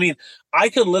 right? I mean, I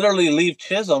could literally leave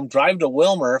Chisholm, drive to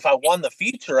Willmar. If I won the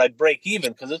feature, I'd break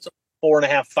even, because it's a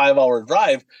 4.5, 5 hour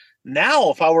drive.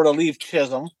 Now, if I were to leave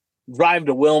Chisholm, drive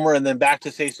to Willmar, and then back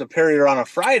to, say, Superior on a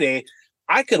Friday,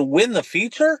 I could win the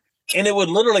feature, and it would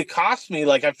literally cost me,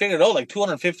 like, I figured out, like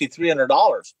 $250,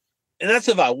 $300. And that's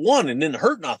if I won and didn't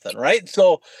hurt nothing, right?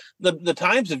 So the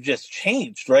times have just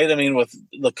changed, right? I mean, with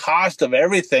the cost of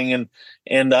everything, and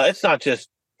it's not just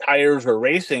tires or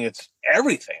racing, it's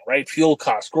everything, right? Fuel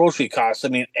costs, grocery costs. I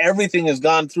mean, everything has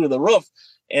gone through the roof,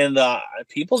 and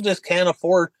people just can't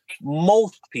afford.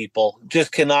 Most people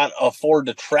just cannot afford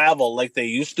to travel like they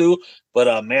used to.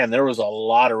 But man, there was a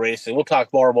lot of racing. We'll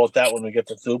talk more about that when we get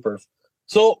to supers.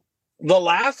 So the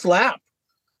last lap.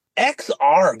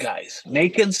 XR, guys,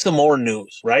 making some more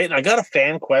news, right? And I got a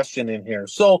fan question in here.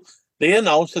 So they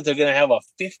announced that they're going to have a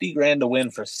 $50,000 to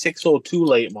win for 602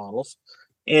 late models.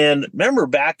 And remember,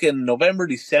 back in November,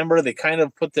 December, they kind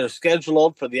of put their schedule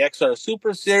out for the XR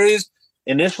Super Series.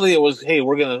 Initially, it was, hey,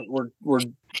 we're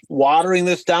watering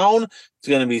this down. It's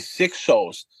going to be 6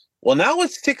 shows. Well, now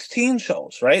it's 16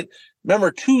 shows, right?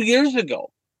 Remember, 2 years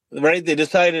ago, right? They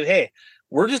decided, hey,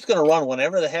 we're just going to run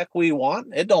whenever the heck we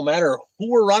want. It don't matter who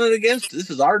we're running against. This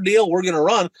is our deal. We're going to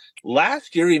run.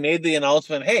 Last year, he made the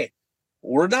announcement, hey,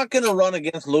 we're not going to run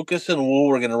against Lucas and Woo.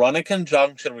 We're going to run in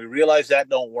conjunction. We realize that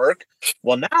don't work.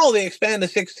 Well, now they expand to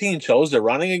 16 shows. They're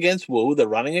running against Woo. They're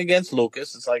running against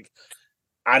Lucas. It's like,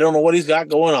 I don't know what he's got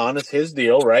going on. It's his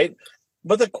deal, right?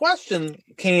 But the question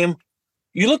came,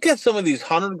 you look at some of these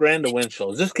 $100,000 to win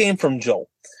shows. This came from Joe.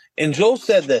 And Joe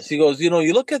said this. He goes,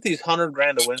 you look at these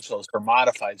 $100,000 to win shows for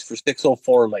modifieds, for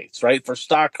 604 lates, right? For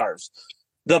stock cars.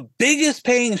 The biggest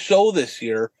paying show this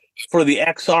year for the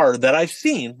XR that I've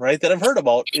seen, right, that I've heard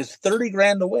about, is 30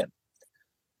 grand to win.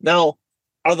 Now,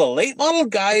 are the late model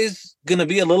guys going to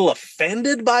be a little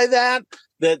offended by that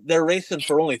they're racing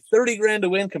for only 30 grand to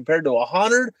win compared to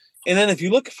 100? And then if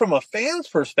you look from a fan's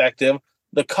perspective,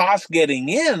 the cost getting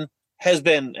in has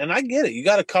been, and I get it, you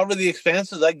got to cover the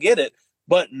expenses, I get it,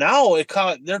 but now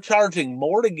they're charging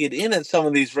more to get in at some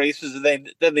of these races than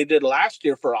they did last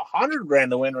year for 100 grand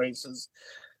to win races.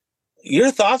 Your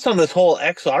thoughts on this whole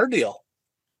XR deal?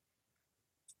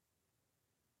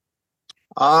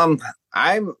 I'm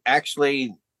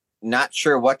actually not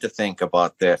sure what to think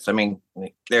about this. I mean,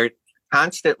 they're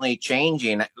constantly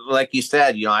changing. Like you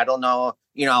said, I don't know,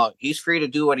 he's free to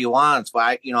do what he wants,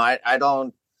 but I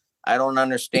don't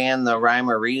understand the rhyme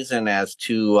or reason as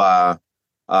to,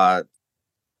 we're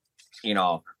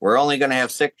only going to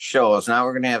have 6 shows. Now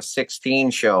we're going to have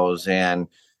 16 shows. And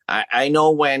I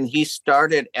know when he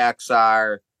started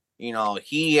XR,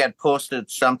 he had posted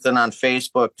something on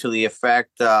Facebook to the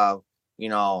effect of,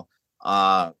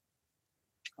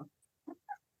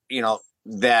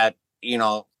 that,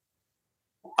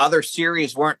 other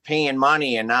series weren't paying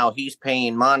money and now he's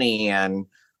paying money, and,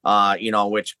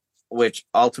 which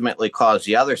ultimately caused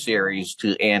the other series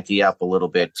to ante up a little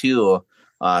bit too.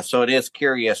 So it is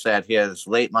curious that his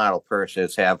late model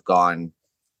purses have gone,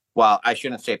 well, I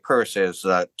shouldn't say purses,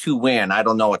 to win. I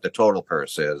don't know what the total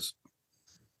purse is.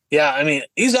 Yeah, I mean,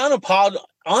 he's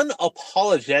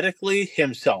unapologetically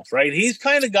himself, right? He's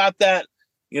kind of got that,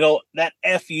 that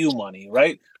FU money,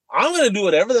 right? I'm going to do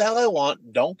whatever the hell I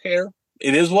want. Don't care.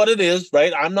 It is what it is,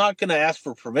 right? I'm not going to ask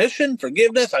for permission,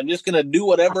 forgiveness. I'm just going to do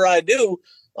whatever I do.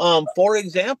 For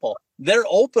example, their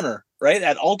opener, right,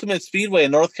 at Ultimate Speedway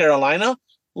in North Carolina,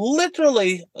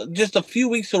 literally just a few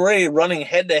weeks away, running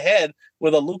head-to-head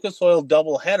with a Lucas Oil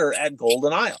doubleheader at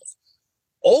Golden Isles.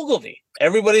 Ogilvy,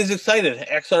 everybody's excited.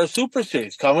 XR Super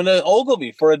Series coming to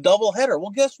Ogilvy for a doubleheader. Well,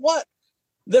 guess what?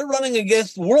 They're running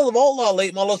against World of Outlaw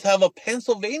late models, have a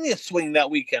Pennsylvania swing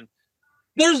that weekend.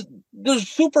 There's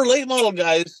super late model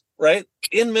guys, right,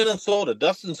 in Minnesota,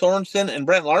 Dustin Sorensen and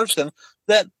Brent Larson,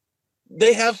 that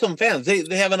they have some fans. They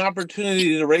have an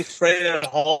opportunity to race right at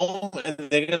home, and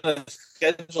they're going to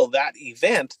schedule that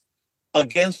event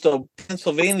against a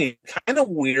Pennsylvania. Kind of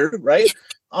weird, right?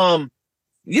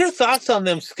 Your thoughts on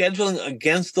them scheduling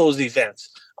against those events?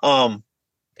 And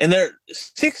there are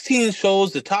 16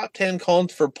 shows, the top 10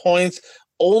 counts for points,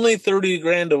 only 30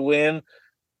 grand to win.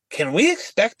 Can we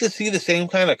expect to see the same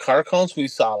kind of car counts we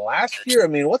saw last year? I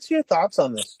mean, what's your thoughts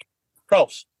on this?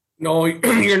 Kraus? No,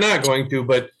 you're not going to,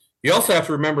 but you also have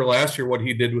to remember last year what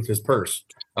he did with his purse.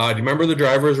 Do you remember the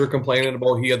drivers were complaining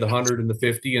about he had the 100 and the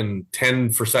 50 and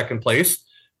 10 for second place?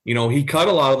 He cut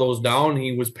a lot of those down.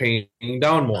 He was paying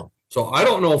down more. So I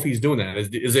don't know if he's doing that.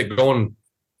 Is it going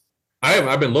 –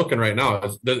 I've been looking right now.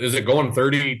 Is it going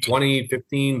 30, 20,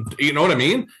 15? You know what I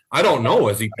mean? I don't know.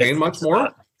 Is he paying much more?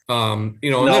 No,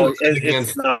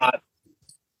 it's not.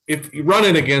 If you run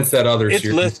it against that other it's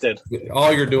series, listed.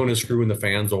 All you're doing is screwing the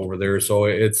fans over there. So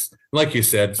it's like you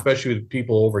said, especially with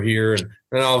people over here, and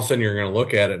then all of a sudden you're going to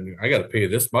look at it and I got to pay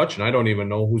this much, and I don't even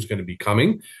know who's going to be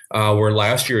coming. Where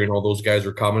last year, those guys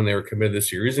were coming, they were committed to the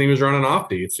series, and he was running off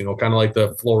dates, kind of like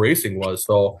the Flow Racing was.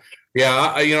 So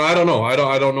yeah, I don't know. I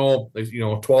don't know.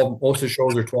 12 most of the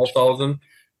shows are 12,000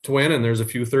 to win, and there's a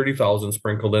few 30,000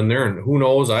 sprinkled in there, and who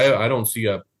knows? I don't see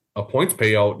a points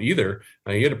payout either.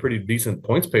 He had a pretty decent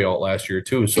points payout last year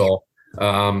too. So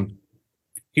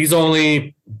he's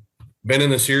only been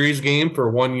in the series game for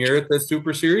 1 year at this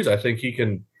Super Series. I think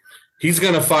he's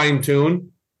going to fine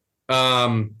tune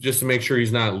just to make sure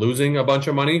he's not losing a bunch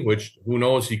of money, which who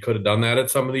knows, he could have done that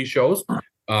at some of these shows.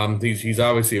 He's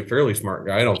obviously a fairly smart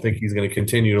guy. I don't think he's going to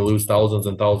continue to lose thousands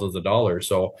and thousands of dollars.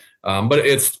 So, but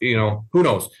it's, who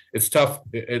knows? It's tough.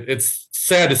 It's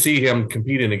sad to see him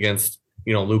competing against,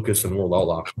 Lucas and World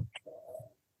Outlaw.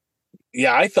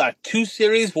 Yeah, I thought 2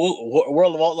 series,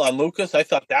 World of Outlaw and Lucas, I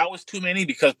thought that was too many,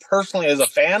 because personally as a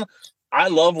fan, I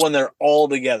love when they're all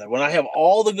together. When I have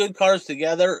all the good cars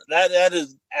together, that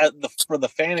is, for the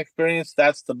fan experience,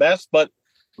 that's the best. But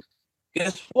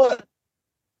guess what?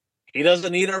 He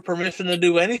doesn't need our permission to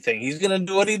do anything. He's going to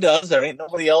do what he does. There ain't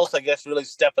nobody else, I guess, really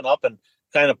stepping up and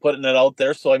kind of putting it out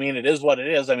there. So, I mean, it is what it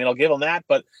is. I mean, I'll give him that,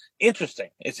 but interesting.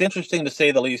 It's interesting to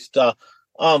say the least.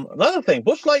 Another thing,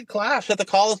 Busch Light Clash at the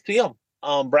Coliseum.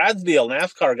 Brad's deal,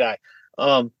 NASCAR guy.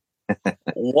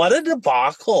 What a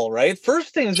debacle, right?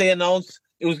 First things they announced,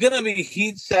 it was going to be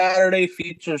Heat Saturday,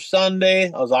 Feature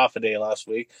Sunday. I was off a day last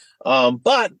week.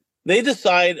 But they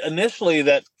decide initially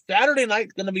that Saturday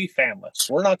night's going to be fanless.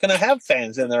 We're not going to have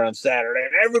fans in there on Saturday.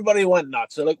 And everybody went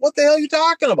nuts. They're like, what the hell are you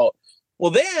talking about?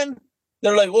 Well, then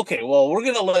they're like, okay, well, we're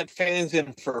going to let fans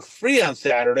in for free on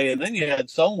Saturday. And then you had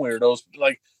some weirdos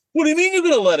like, what do you mean you're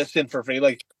going to let us in for free?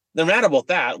 Like, they're mad about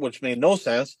that, which made no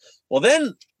sense. Well,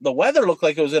 then the weather looked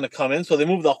like it was going to come in. So they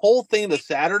moved the whole thing to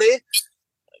Saturday.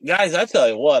 Guys, I tell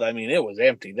you what, I mean, it was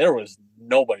empty. There was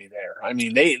nobody there. I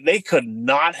mean, they could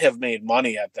not have made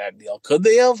money at that deal. Could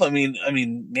they have? I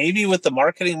mean, maybe with the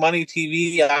marketing money,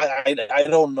 TV, I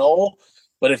don't know.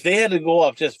 But if they had to go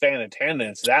off just fan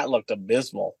attendance, that looked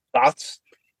abysmal. Thoughts?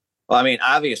 Well, I mean,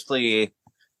 obviously,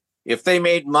 if they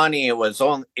made money, it was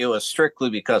strictly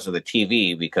because of the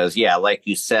TV. Because yeah, like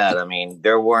you said, I mean,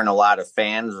 there weren't a lot of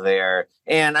fans there,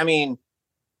 and I mean,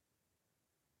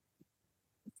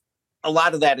 a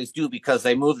lot of that is due because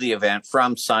they moved the event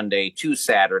from Sunday to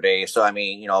Saturday. So I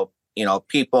mean,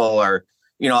 people are,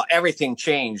 everything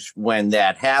changed when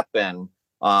that happened.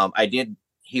 I did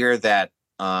hear that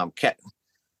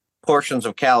portions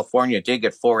of California did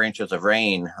get 4 inches of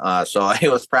rain, so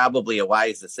it was probably a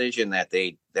wise decision that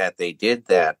they did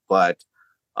that. But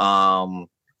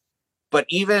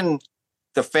even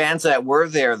the fans that were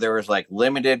there was like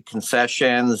limited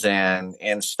concessions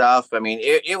and stuff. I mean,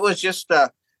 it was just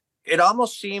it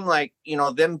almost seemed like,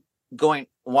 them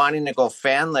wanting to go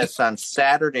fanless on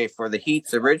Saturday for the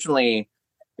heats originally.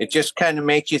 It just kind of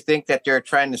makes you think that they're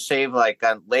trying to save like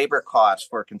on labor costs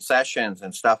for concessions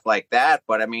and stuff like that.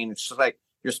 But I mean, it's just like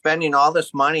you're spending all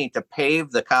this money to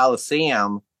pave the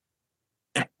Coliseum.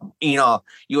 You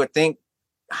would think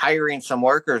hiring some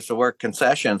workers to work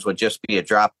concessions would just be a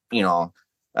drop in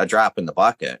the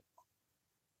bucket.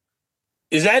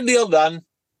 Is that deal done?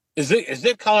 Is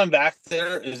it coming back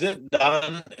there? Is it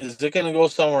done? Is it going to go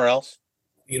somewhere else?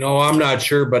 I'm not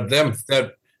sure, but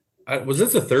was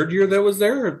this the third year that was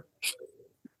there?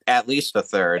 At least the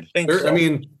third. So. I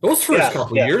mean, those first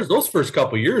couple years,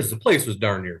 the place was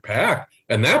darn near packed,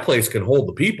 and that place can hold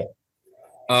the people.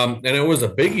 And it was a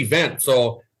big event.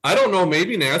 So I don't know,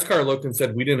 maybe NASCAR looked and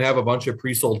said we didn't have a bunch of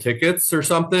pre-sold tickets or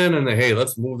something, and hey,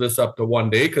 let's move this up to one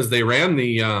day because they ran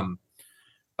the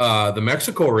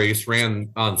Mexico race ran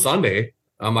on Sunday.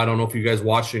 I don't know if you guys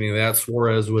watched any of that.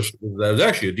 Suarez that was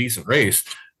actually a decent race,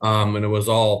 and it was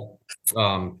all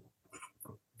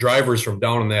drivers from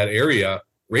down in that area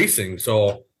racing.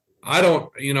 So I don't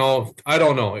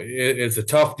know. It's a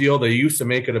tough deal. They used to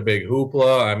make it a big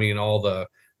hoopla. I mean,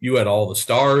 you had all the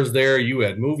stars there. You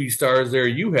had movie stars there.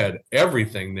 You had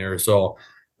everything there. So,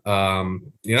 I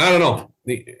don't know.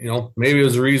 Maybe it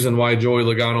was the reason why Joey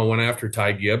Logano went after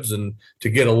Ty Gibbs and to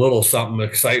get a little something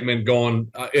excitement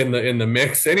going in the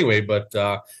mix anyway. But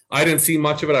I didn't see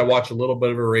much of it. I watched a little bit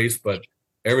of a race, but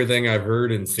everything I've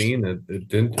heard and seen, it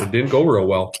didn't go real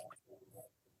well.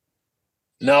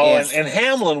 No, yes. and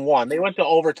Hamlin won. They went to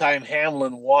overtime.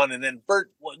 Hamlin won, and then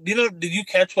Bert. Did you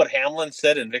catch what Hamlin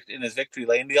said in his victory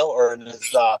lane deal or in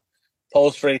his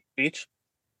post-race speech?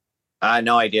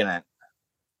 No, I didn't.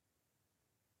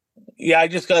 Yeah, I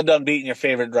just got done beating your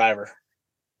favorite driver.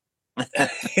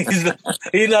 he's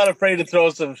not afraid to throw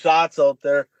some shots out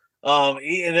there.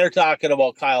 And they're talking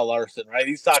about Kyle Larson, right?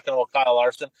 He's talking about Kyle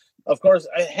Larson. Of course,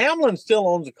 Hamlin still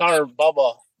owns the car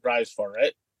Bubba drives for,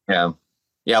 right? Yeah.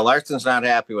 Yeah, Larson's not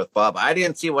happy with Bubba. I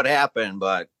didn't see what happened,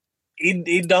 but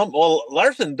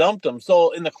Larson dumped him.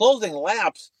 So in the closing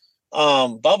laps,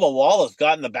 Bubba Wallace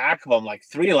got in the back of him like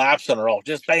 3 laps in a row,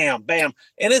 just bam, bam,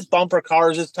 in his bumper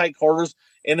cars, his tight quarters,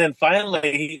 and then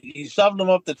finally he shoved him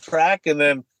up the track, and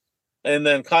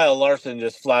then Kyle Larson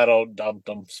just flat out dumped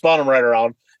him, spun him right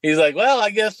around. He's like, well,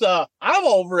 I guess I'm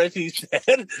over it, he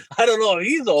said. I don't know if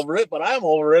he's over it, but I'm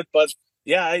over it. But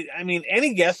yeah, I mean,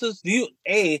 any guesses?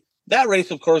 That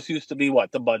race, of course, used to be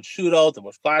the Bud Shootout, the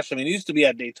Busch Clash. I mean, it used to be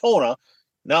at Daytona.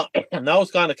 Now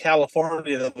it's gone to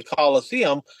California, to the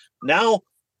Coliseum. Now,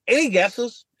 any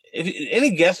guesses?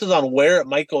 Any guesses on where it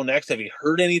might go next? Have you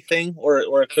heard anything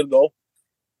where it could go?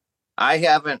 I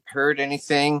haven't heard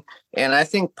anything, and I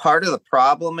think part of the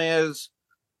problem is,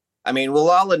 I mean, we'll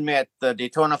all admit the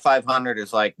Daytona 500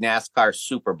 is like NASCAR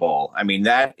Super Bowl. I mean,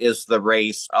 that is the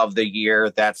race of the year.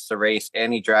 That's the race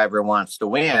any driver wants to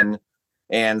win.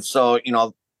 And so,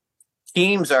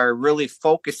 teams are really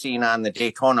focusing on the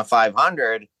Daytona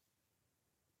 500,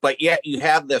 but yet you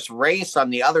have this race on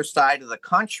the other side of the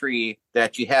country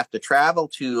that you have to travel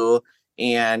to.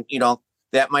 And,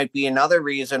 that might be another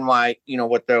reason why,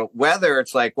 with the weather,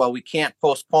 it's like, well, we can't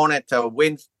postpone it to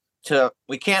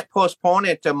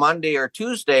Monday or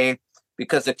Tuesday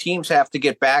because the teams have to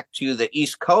get back to the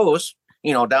East Coast,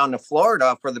 down to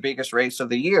Florida for the biggest race of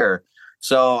the year.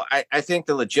 So I think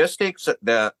the logistics,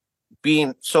 the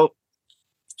being so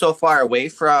far away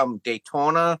from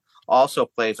Daytona also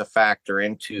plays a factor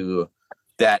into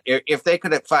that. If they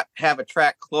could have a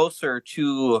track closer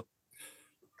to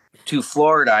to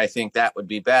Florida, I think that would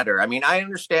be better. I mean, I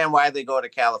understand why they go to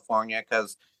California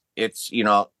because it's,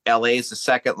 LA is the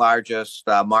second largest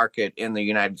market in the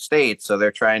United States. So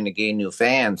they're trying to gain new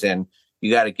fans, and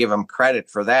you got to give them credit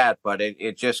for that. But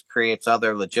it just creates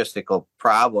other logistical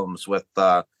problems with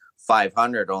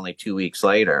 500 only 2 weeks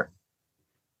later.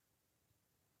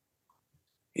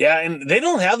 Yeah, and they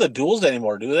don't have the duels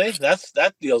anymore, do they?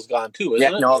 That deal's gone too,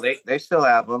 isn't it? No, they still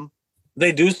have them.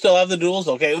 They do still have the duels?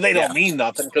 Okay, they don't mean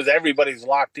nothing because everybody's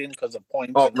locked in because of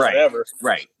points and whatever.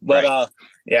 Right. But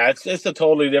it's a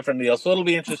totally different deal. So it'll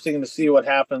be interesting to see what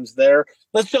happens there.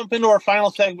 Let's jump into our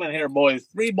final segment here, boys.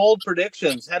 3 bold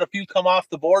predictions. Had a few come off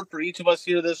the board for each of us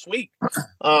here this week.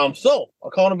 So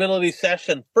accountability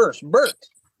session first. Bert,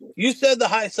 you said the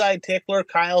high side tickler,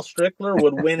 Kyle Strickler,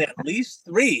 would win at least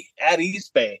 3 at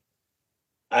East Bay.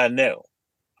 No.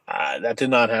 That did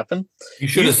not happen. You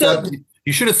should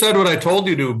have said what I told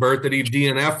you to, Bert, that he'd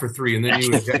DNF for 3, and then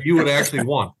you would actually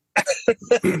won.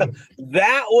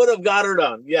 That would have got her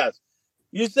done, yes.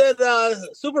 You said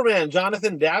Superman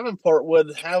Jonathan Davenport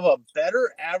would have a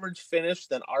better average finish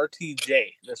than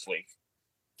RTJ this week.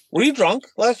 Were you drunk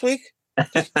last week?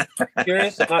 Just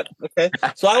curious? Not, okay.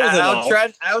 So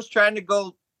I was trying to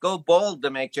go bold to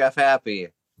make Jeff happy.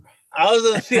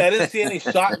 I didn't see any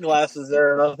shot glasses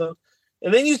there or nothing.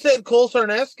 And then you said Cole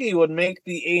Sarneski would make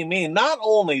the A main. Not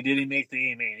only did he make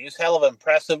the A main, he was hell of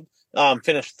impressive.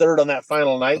 Finished 3rd on that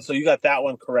final night, so you got that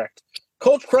one correct.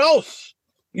 Coach Kraus,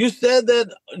 you said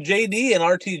that JD and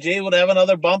RTJ would have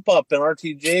another bump up, and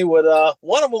RTJ would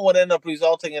one of them would end up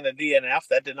resulting in a DNF.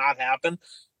 That did not happen.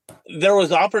 There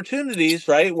was opportunities,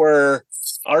 right, where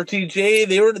RTJ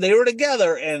they were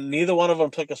together, and neither one of them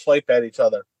took a swipe at each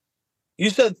other. You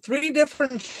said 3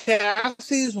 different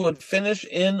chassis would finish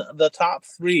in the top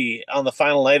 3 on the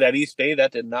final night at East Bay.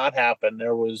 That did not happen.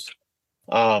 There was,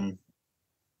 I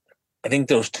think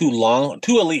there was 2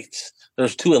 elites.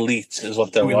 There's 2 elites is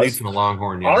what there was. 2 elites and a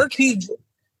Longhorn, yeah. RTJ,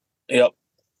 yep.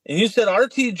 And you said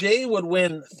RTJ would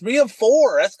win 3 of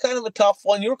 4. That's kind of a tough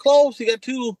one. You were close. You got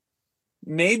 2.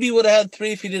 Maybe would have had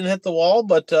 3 if you didn't hit the wall,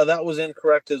 but that was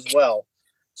incorrect as well.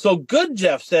 So Good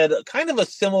Jeff said kind of a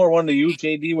similar one to you.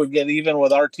 JD would get even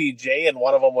with RTJ and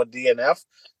one of them would DNF.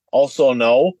 Also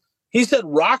no. He said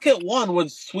Rocket 1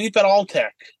 would sweep at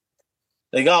Alltech.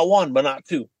 They got 1, but not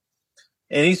 2.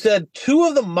 And he said 2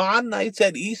 of the mod nights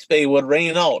at East Bay would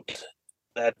rain out.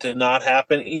 That did not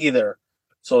happen either.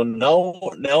 So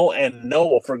no, and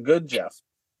no for Good Jeff.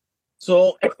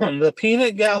 So the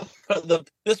peanut gal,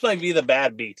 this might be the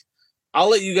bad beat. I'll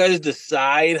let you guys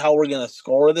decide how we're going to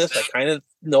score this. I kind of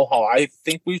know how I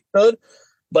think we should.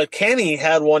 But Kenny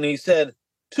had one. He said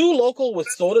 2 local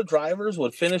WISSOTA drivers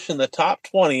would finish in the top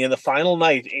 20 in the final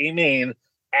night, A main,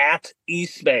 at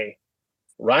East Bay.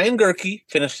 Ryan Gerke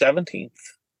finished 17th.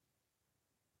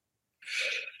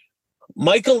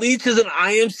 Michael Leach is an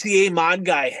IMCA mod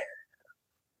guy.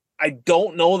 I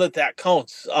don't know that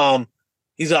counts.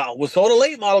 He's a WISSOTA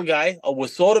late model guy, a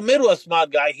WISSOTA Midwest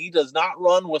mod guy. He does not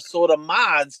run WISSOTA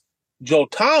mods. Joe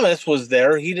Thomas was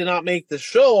there. He did not make the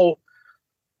show.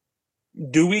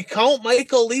 Do we count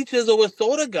Michael Leach as a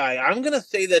WISSOTA guy? I'm going to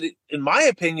say that, in my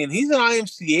opinion, he's an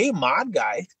IMCA mod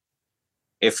guy.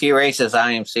 If he races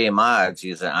IMCA mods,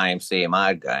 he's an IMCA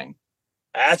mod guy.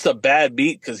 That's a bad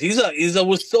beat because he's a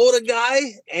WISSOTA guy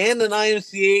and an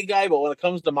IMCA guy, but when it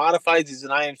comes to modifieds, he's an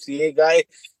IMCA guy.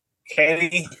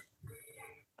 Kenny,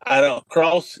 I don't.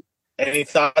 Kraus, any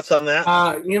thoughts on that?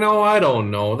 I don't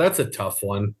know. That's a tough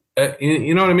one.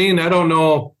 You know what I mean? I don't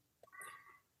know.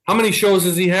 How many shows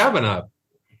does he have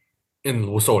in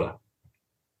WISSOTA?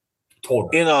 Total.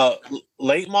 In a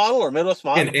late model or Midwest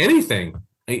model? In anything.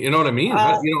 You know what I mean?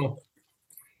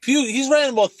 He's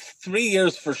ran about 3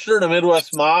 years for sure in a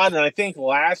Midwest mod, and I think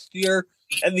last year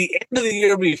and the end of the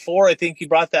year before, I think he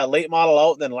brought that late model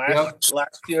out. And then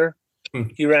last year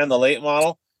he ran the late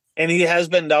model. And he has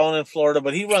been down in Florida,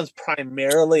 but he runs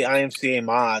primarily IMCA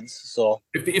mods. So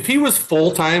if he was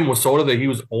full-time WISSOTA, that he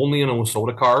was only in a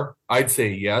WISSOTA car, I'd say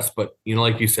yes. But,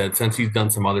 like you said, since he's done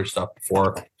some other stuff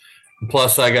before,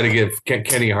 plus I got to give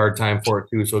Kenny a hard time for it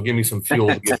too. So give me some fuel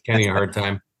to give Kenny a hard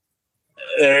time.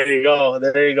 There you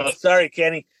go. Sorry,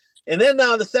 Kenny. And then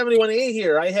the 71A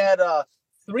here, I had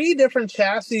 3 different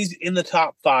chassis in the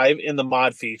top 5 in the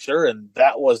mod feature, and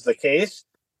that was the case.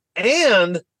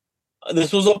 And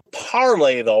this was a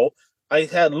parlay, though. I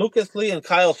had Lucas Lee and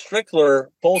Kyle Strickler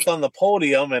both on the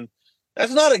podium, and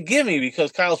that's not a gimme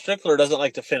because Kyle Strickler doesn't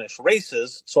like to finish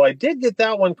races. So I did get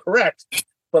that one correct,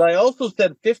 but I also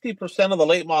said 50% of the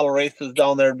late model races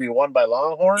down there would be won by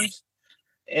Longhorns,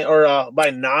 or by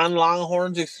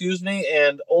non-Longhorns, excuse me,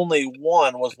 and only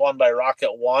 1 was won by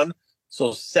Rocket 1. So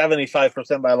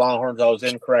 75% by Longhorns. I was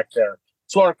incorrect there.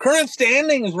 So our current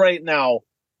standings right now.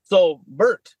 So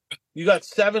Bert, you got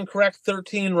 7 correct,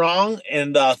 13 wrong,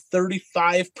 and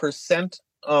 35%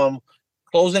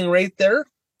 closing rate there.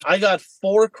 I got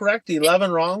 4 correct,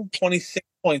 11 wrong,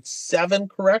 26.7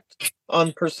 correct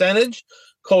on percentage.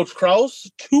 Coach Kraus,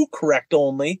 2 correct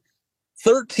only,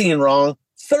 13 wrong,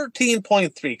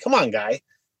 13.3. Come on, guy.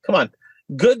 Come on.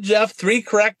 Good Jeff, 3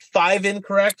 correct, 5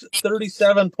 incorrect,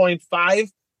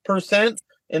 37.5%.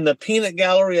 In the peanut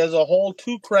gallery as a whole,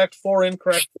 2 correct, 4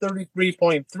 incorrect,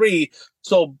 33.3.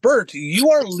 So, Bert, you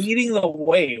are leading the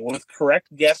way with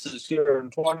correct guesses here in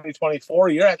 2024.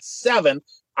 You're at 7.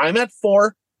 I'm at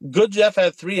 4. Good Jeff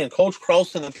at 3, and Coach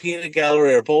Kraus and the peanut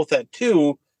gallery are both at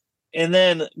 2. And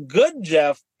then Good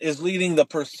Jeff is leading the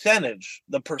percentage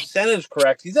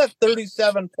correct. He's at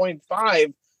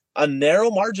 37.5, a narrow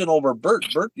margin over Bert.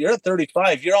 Bert, you're at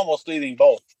 35. You're almost leading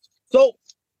both. So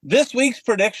this week's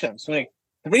predictions, we make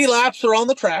 3 laps around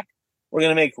the track. We're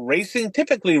going to make racing,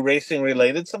 typically racing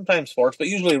related, sometimes sports, but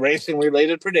usually racing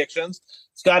related predictions.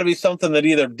 It's got to be something that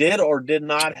either did or did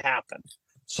not happen.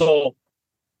 So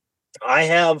I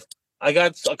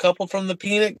got a couple from the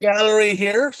peanut gallery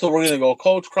here. So we're going to go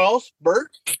Coach Kraus, Bert,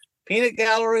 peanut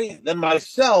gallery, then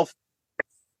myself,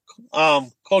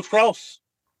 Coach Kraus.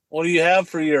 What do you have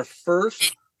for your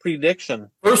first prediction?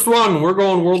 First one, we're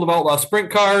going World of Outlaw Sprint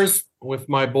Cars with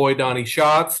my boy Donnie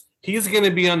Schatz. He's going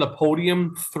to be on the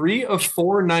podium 3 of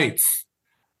 4 nights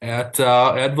at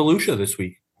Volusia this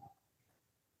week.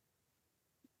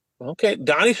 Okay,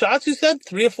 Donnie Schatz, you said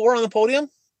 3 of 4 on the podium?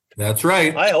 That's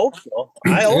right. I hope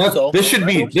so.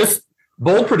 This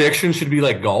bold prediction should be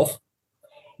like golf.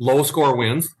 Low score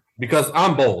wins. Because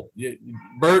I'm bold.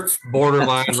 Bert's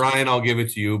borderline. Ryan, I'll give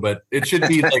it to you, but it should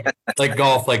be like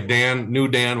golf, like Dan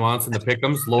wants in the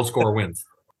pick'ems. Low score wins.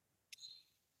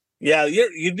 Yeah,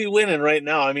 you'd be winning right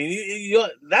now. I mean,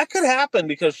 that could happen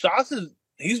because Schatz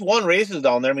he's won races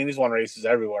down there. I mean, he's won races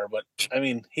everywhere, but I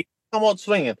mean, he come out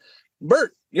swinging.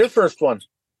 Bert, your first one.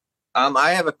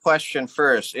 I have a question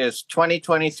first. Is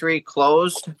 2023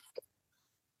 closed?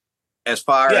 As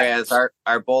far as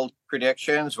our bold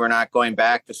predictions, we're not going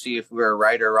back to see if we were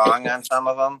right or wrong on some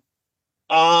of them.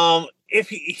 If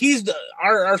he's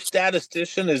our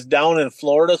statistician is down in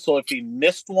Florida, so if he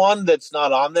missed one that's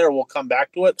not on there, we'll come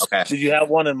back to it. Okay. Did you have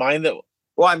one in mind that?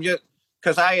 Well, I'm just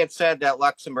because I had said that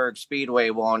Luxembourg Speedway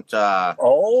won't have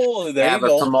a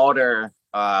promoter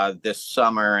this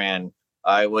summer, and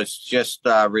it was just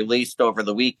released over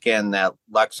the weekend that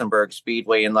Luxembourg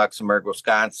Speedway in Luxembourg,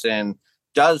 Wisconsin,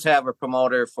 does have a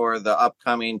promoter for the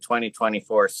upcoming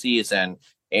 2024 season.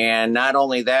 And not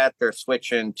only that, they're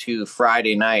switching to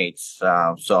Friday nights.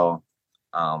 So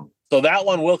that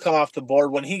one will come off the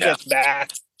board when he gets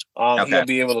back. He'll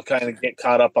be able to kind of get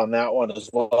caught up on that one as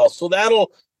well. So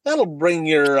that'll bring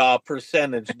your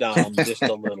percentage down just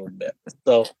a little bit.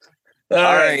 So, all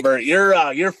right, Bert,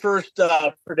 your first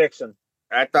prediction.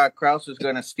 I thought Kraus was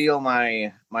going to steal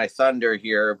my thunder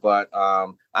here, but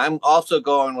I'm also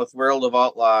going with World of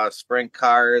Outlaw Sprint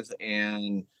Cars,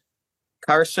 and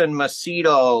Carson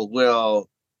Macedo will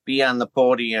be on the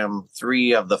podium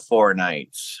 3 of the 4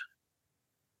 nights.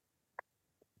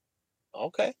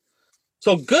 Okay.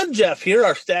 So Good Jeff here,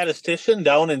 our statistician,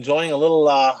 down enjoying a little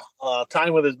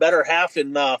time with his better half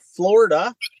in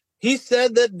Florida. He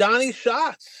said that Donnie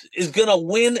Schatz is going to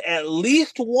win at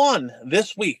least one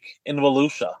this week in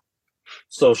Volusia.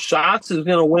 So Schatz is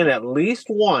going to win at least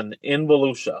one in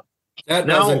Volusia. That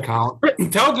doesn't count.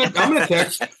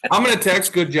 I'm going to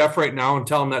text Good Jeff right now and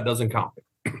tell him that doesn't count.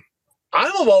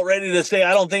 I'm about ready to say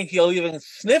I don't think he'll even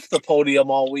sniff the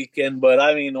podium all weekend, but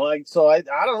I mean, I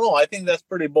don't know. I think that's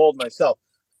pretty bold myself.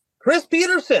 Chris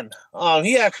Peterson,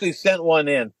 he actually sent one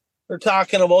in. They're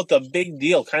talking about the big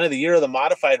deal, kind of the year of the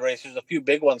modified race. There's a few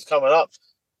big ones coming up.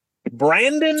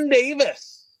 Brandon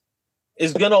Davis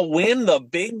is going to win the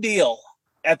big deal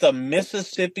at the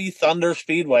Mississippi Thunder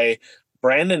Speedway.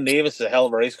 Brandon Davis is a hell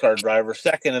of a race car driver,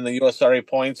 second in the USRA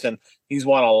points, and he's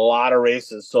won a lot of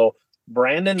races. So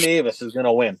Brandon Davis is going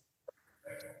to win.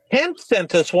 Kent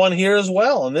sent us one here as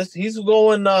well, and he's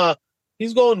going Volusia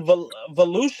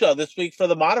this week for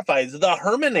the modifieds. The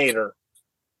Herminator.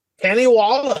 Kenny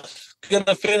Wallace going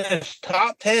to finish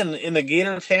top 10 in the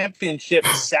Gator Championship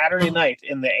Saturday night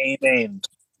in the A main.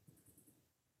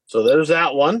 So there's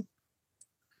that one.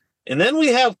 And then we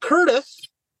have Curtis.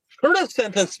 Curtis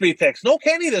sent us 3 picks. No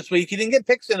Kenny this week. He didn't get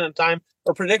picks in time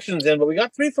or predictions in, but we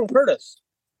got 3 from Curtis.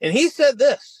 And he said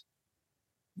this: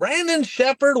 Brandon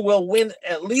Sheppard will win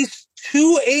at least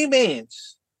 2 A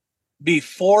mains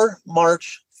before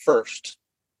March 1st.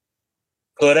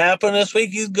 Could happen this week.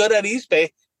 He's good at East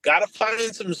Bay. got to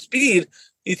find some speed.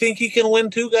 You think he can win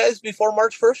 2 guys before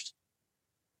March 1st?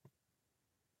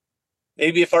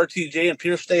 Maybe if RTJ and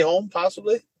Pierce stay home,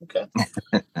 possibly. Okay.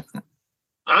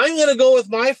 I'm going to go with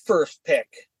my first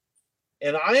pick.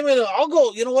 And I'll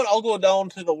go, you know what? I'll go down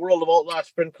to the World of Outlaw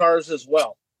Sprint Cars as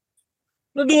well.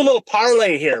 I'm going to do a little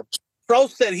parlay here.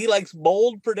 Kraus said he likes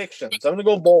bold predictions. I'm going to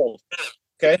go bold.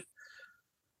 Okay.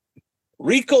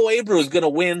 Rico Abreu is going to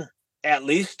win at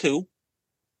least 2.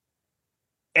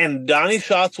 And Donnie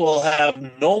Schatz will have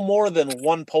no more than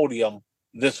 1 podium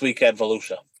this week at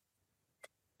Volusia.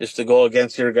 Just to go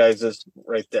against your guys'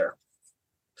 right there.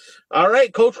 All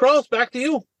right, Coach Kraus, back to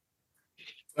you.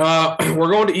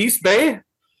 We're going to East Bay.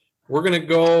 We're going to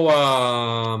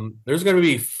go there's going to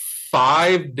be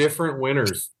 5 different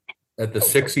winners at the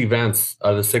 6 events,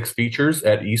 the 6 features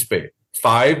at East Bay.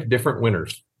 5 different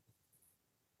winners.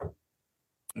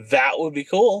 That would be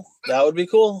cool. That would be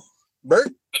cool.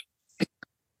 Bert?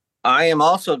 I am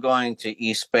also going to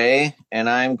East Bay, and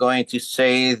I'm going to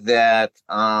say that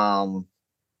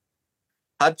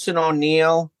Hudson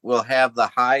O'Neal will have the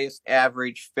highest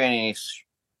average finish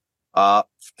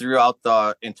throughout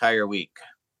the entire week.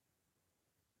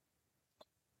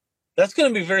 That's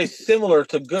going to be very similar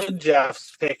to Good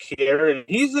Jeff's pick here, and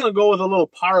he's going to go with a little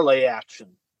parlay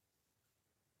action.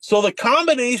 So the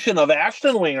combination of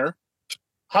Ashton Winger,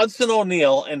 Hudson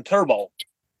O'Neal, and Turbo,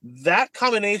 that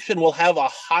combination will have a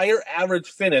higher average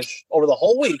finish over the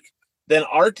whole week than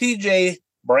RTJ,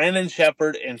 Brandon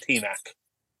Sheppard, and T-Mac.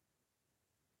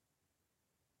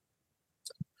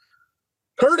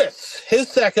 Curtis, his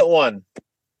second one.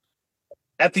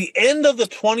 At the end of the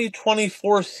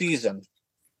 2024 season,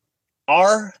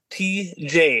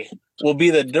 RTJ will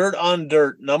be the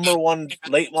dirt-on-dirt #1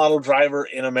 late model driver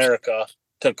in America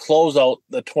to close out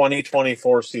the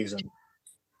 2024 season.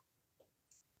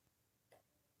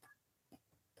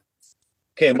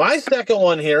 Okay, my second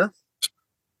one here.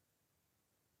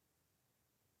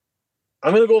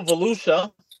 I'm going to go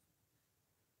Volusia.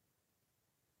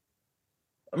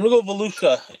 I'm going to go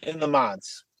Volusia in the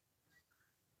mods.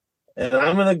 And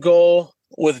I'm going to go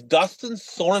with Dustin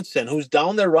Sorensen, who's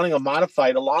down there running a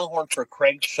modified, a Longhorn for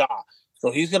Craig Shaw. So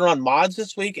he's going to run mods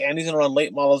this week, and he's going to run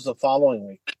late models the following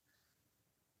week.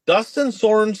 Dustin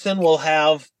Sorensen will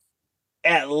have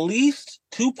at least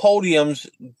 2 podiums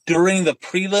during the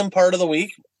prelim part of the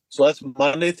week. So that's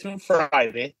Monday through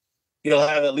Friday. He'll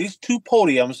have at least 2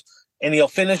 podiums, and he'll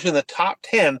finish in the top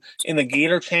 10 in the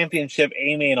Gator Championship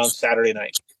A-Main on Saturday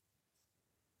night.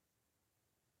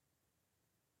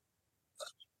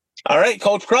 All right,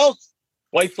 Coach Kraus,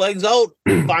 white flags out,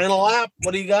 final lap.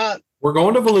 What do you got? We're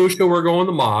going to Volusia. We're going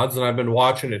to mods, and I've been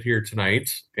watching it here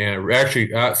tonight. And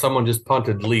actually, someone just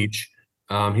punted Leach.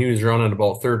 He was running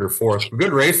about 3rd or 4th.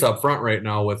 Good race up front right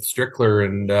now with Strickler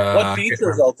and. What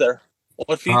features out there?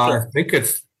 What feature? I think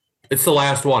it's the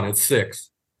last one. It's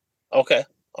 6. Okay.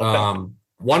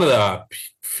 One of the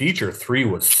feature 3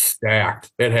 was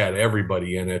stacked. It had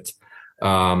everybody in it.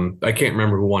 I can't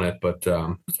remember who won it, but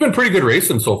it's been pretty good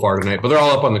racing so far tonight. But they're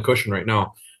all up on the cushion right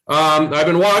now. I've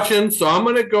been watching, so I'm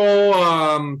going to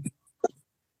go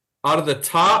out of the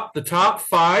top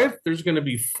 5. There's going to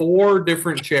be 4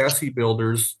 different chassis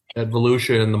builders at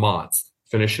Volusia in the mods,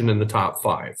 finishing in the top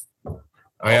 5.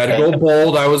 I had to go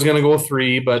bold. I was going to go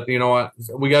 3, but you know what?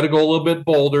 We got to go a little bit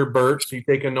bolder. Bert, so you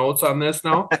taking notes on this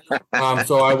now?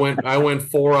 So I went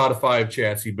 4 out of 5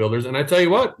 chassis builders, and I tell you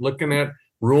what, looking at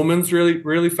Ruhlman's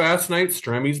really fast tonight.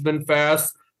 Stremmy's been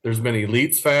fast. There's been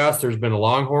Elites fast. There's been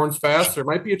Longhorns fast. There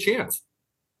might be a chance.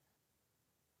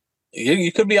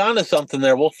 You could be onto something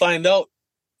there. We'll find out.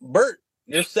 Bert,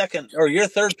 your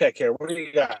third pick here. What do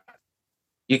you got?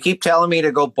 You keep telling me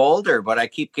to go bolder, but I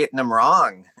keep getting them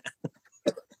wrong.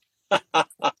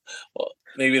 Well,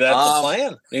 maybe that's the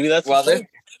plan. Maybe that's the plan.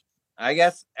 I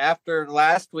guess after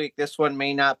last week, this one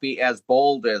may not be as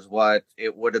bold as what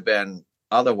it would have been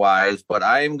otherwise, but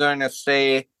I'm going to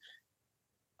say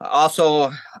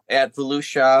also at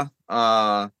Volusia,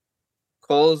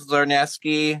 Cole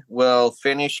Zarneski will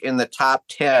finish in the top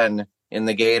 10 in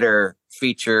the Gator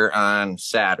feature on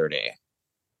Saturday.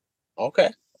 Okay.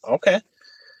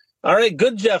 All right,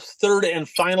 Good Jeff's third and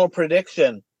final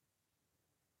prediction.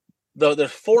 Though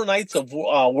there's 4 nights of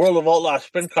World of Outlaw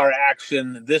sprint car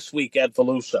action this week at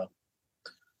Volusia.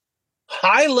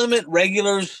 High limit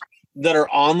regulars that are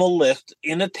on the list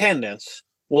in attendance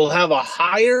will have a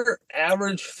higher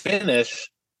average finish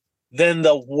than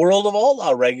the World of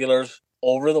Outlaw regulars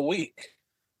over the week.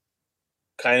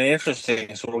 Kind of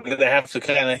interesting. So we're going to have to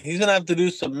he's going to have to do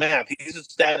some math. He's a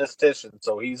statistician,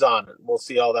 so he's on it. We'll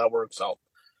see how that works out.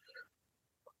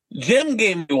 Jim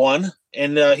gave me one,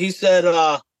 and he said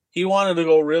he wanted to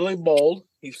go really bold.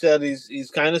 He said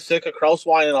he's kind of sick of Kraus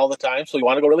whining all the time, so you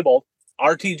want to go really bold.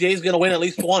 RTJ is going to win at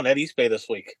least one at East Bay this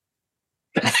week.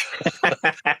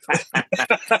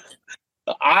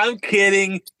 I'm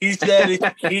kidding. He said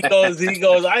he goes.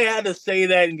 I had to say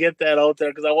that and get that out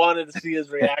there because I wanted to see his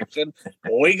reaction.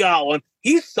 We got one.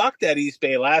 He sucked at East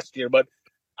Bay last year, but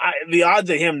the odds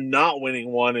of him not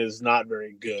winning one is not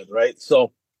very good, right?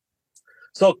 So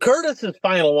Curtis's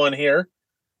final one here.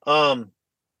 We're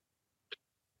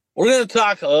going to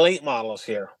talk late models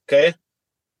here, okay?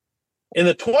 In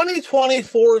the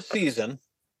 2024 season,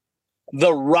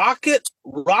 the Rocket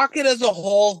as a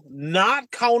whole,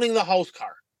 not counting the house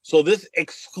car. So this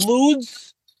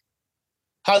excludes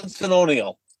Hudson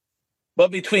O'Neal.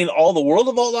 But between all the World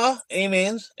of Outlaw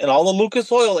A-Mains and all the Lucas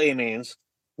Oil A-Mains,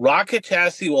 Rocket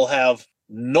Chassis will have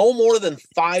no more than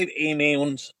 5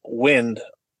 A-Mains wind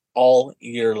all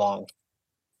year long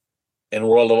in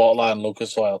World of Outlaw and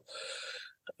Lucas Oil.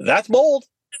 That's bold.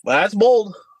 That's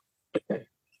bold. And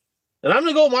I'm going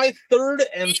to go my third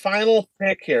and final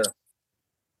pick here.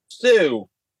 So,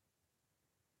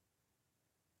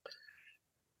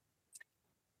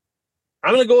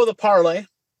 I'm going to go with a parlay.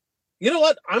 You know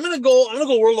what? I'm going to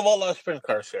go World of Outlaw Sprint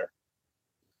Cars here.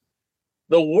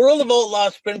 The World of Outlaw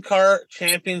Sprint Car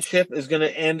Championship is going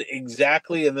to end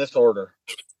exactly in this order.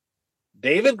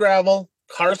 David Gravel,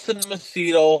 Carson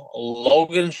Macedo,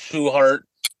 Logan Schuchart.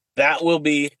 That will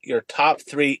be your top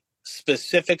 3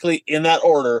 specifically in that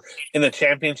order in the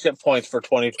championship points for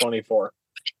 2024.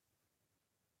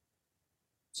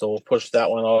 So we'll push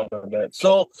that one out a bit.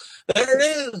 So there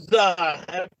it is.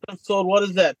 Episode, what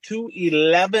is that?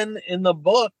 211 in the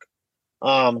book.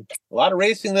 A lot of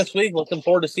racing this week. Looking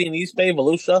forward to seeing East Bay,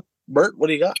 Volusia. Bert, what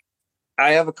do you got?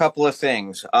 I have a couple of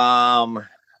things.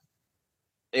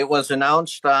 It was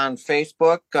announced on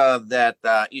Facebook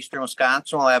that Eastern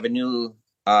Wisconsin will have a new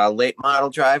late model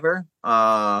driver.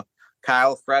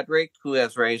 Kyle Frederick, who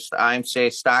has raced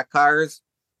IMCA stock cars,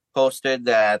 posted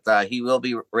that he will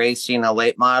be racing a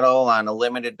late model on a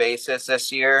limited basis this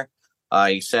year.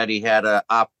 He said he had an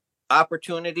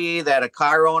opportunity that a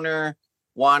car owner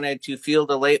wanted to field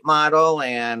a late model,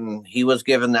 and he was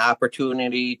given the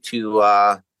opportunity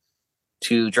to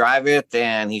drive it,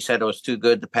 and he said it was too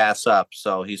good to pass up.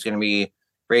 So he's going to be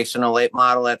racing a late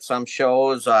model at some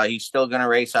shows. He's still going to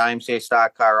race IMCA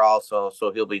stock car also,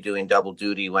 so he'll be doing double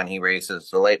duty when he races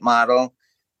the late model.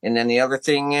 And then the other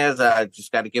thing is, I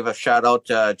just got to give a shout out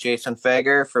to Jason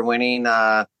Fager for winning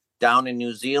down in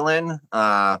New Zealand.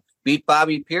 Beat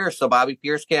Bobby Pierce, so Bobby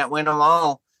Pierce can't win them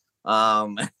all.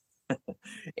 And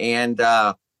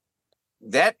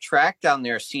that track down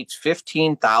there seats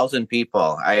 15,000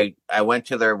 people. I went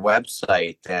to their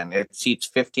website, and it seats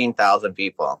 15,000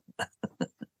 people.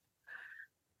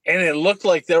 And it looked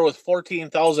like there was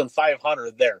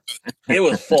 14,500 there. It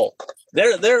was full.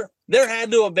 There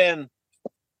had to have been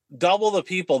double the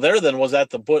people there than was at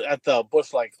the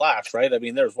Busch Light Clash, right? I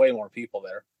mean, there's way more people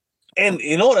there. And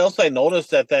you know what else I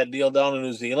noticed at that deal down in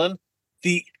New Zealand?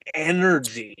 The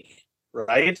energy,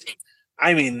 right?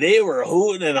 I mean, they were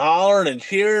hooting and hollering and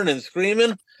cheering and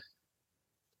screaming.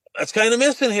 That's kind of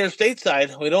missing here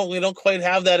stateside. We don't quite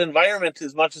have that environment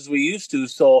as much as we used to.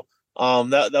 So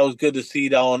that was good to see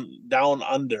down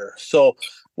under. So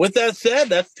with that said,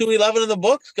 that's 211 in the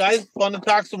books, guys. Fun to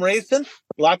talk some racing.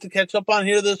 A lot to catch up on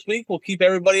here this week. We'll keep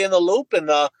everybody in the loop,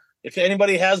 and if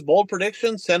anybody has bold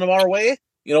predictions, send them our way.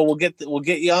 You know, we'll get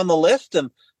you on the list,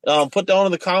 and put down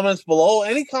in the comments below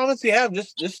any comments you have.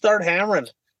 Just start hammering,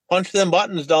 punch them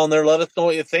buttons down there. Let us know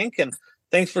what you think, and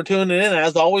thanks for tuning in.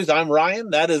 As always, I'm Ryan.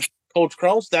 That is Coach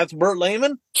Kraus. That's Bert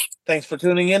Lehman. Thanks for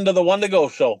tuning in to the One to Go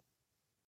show.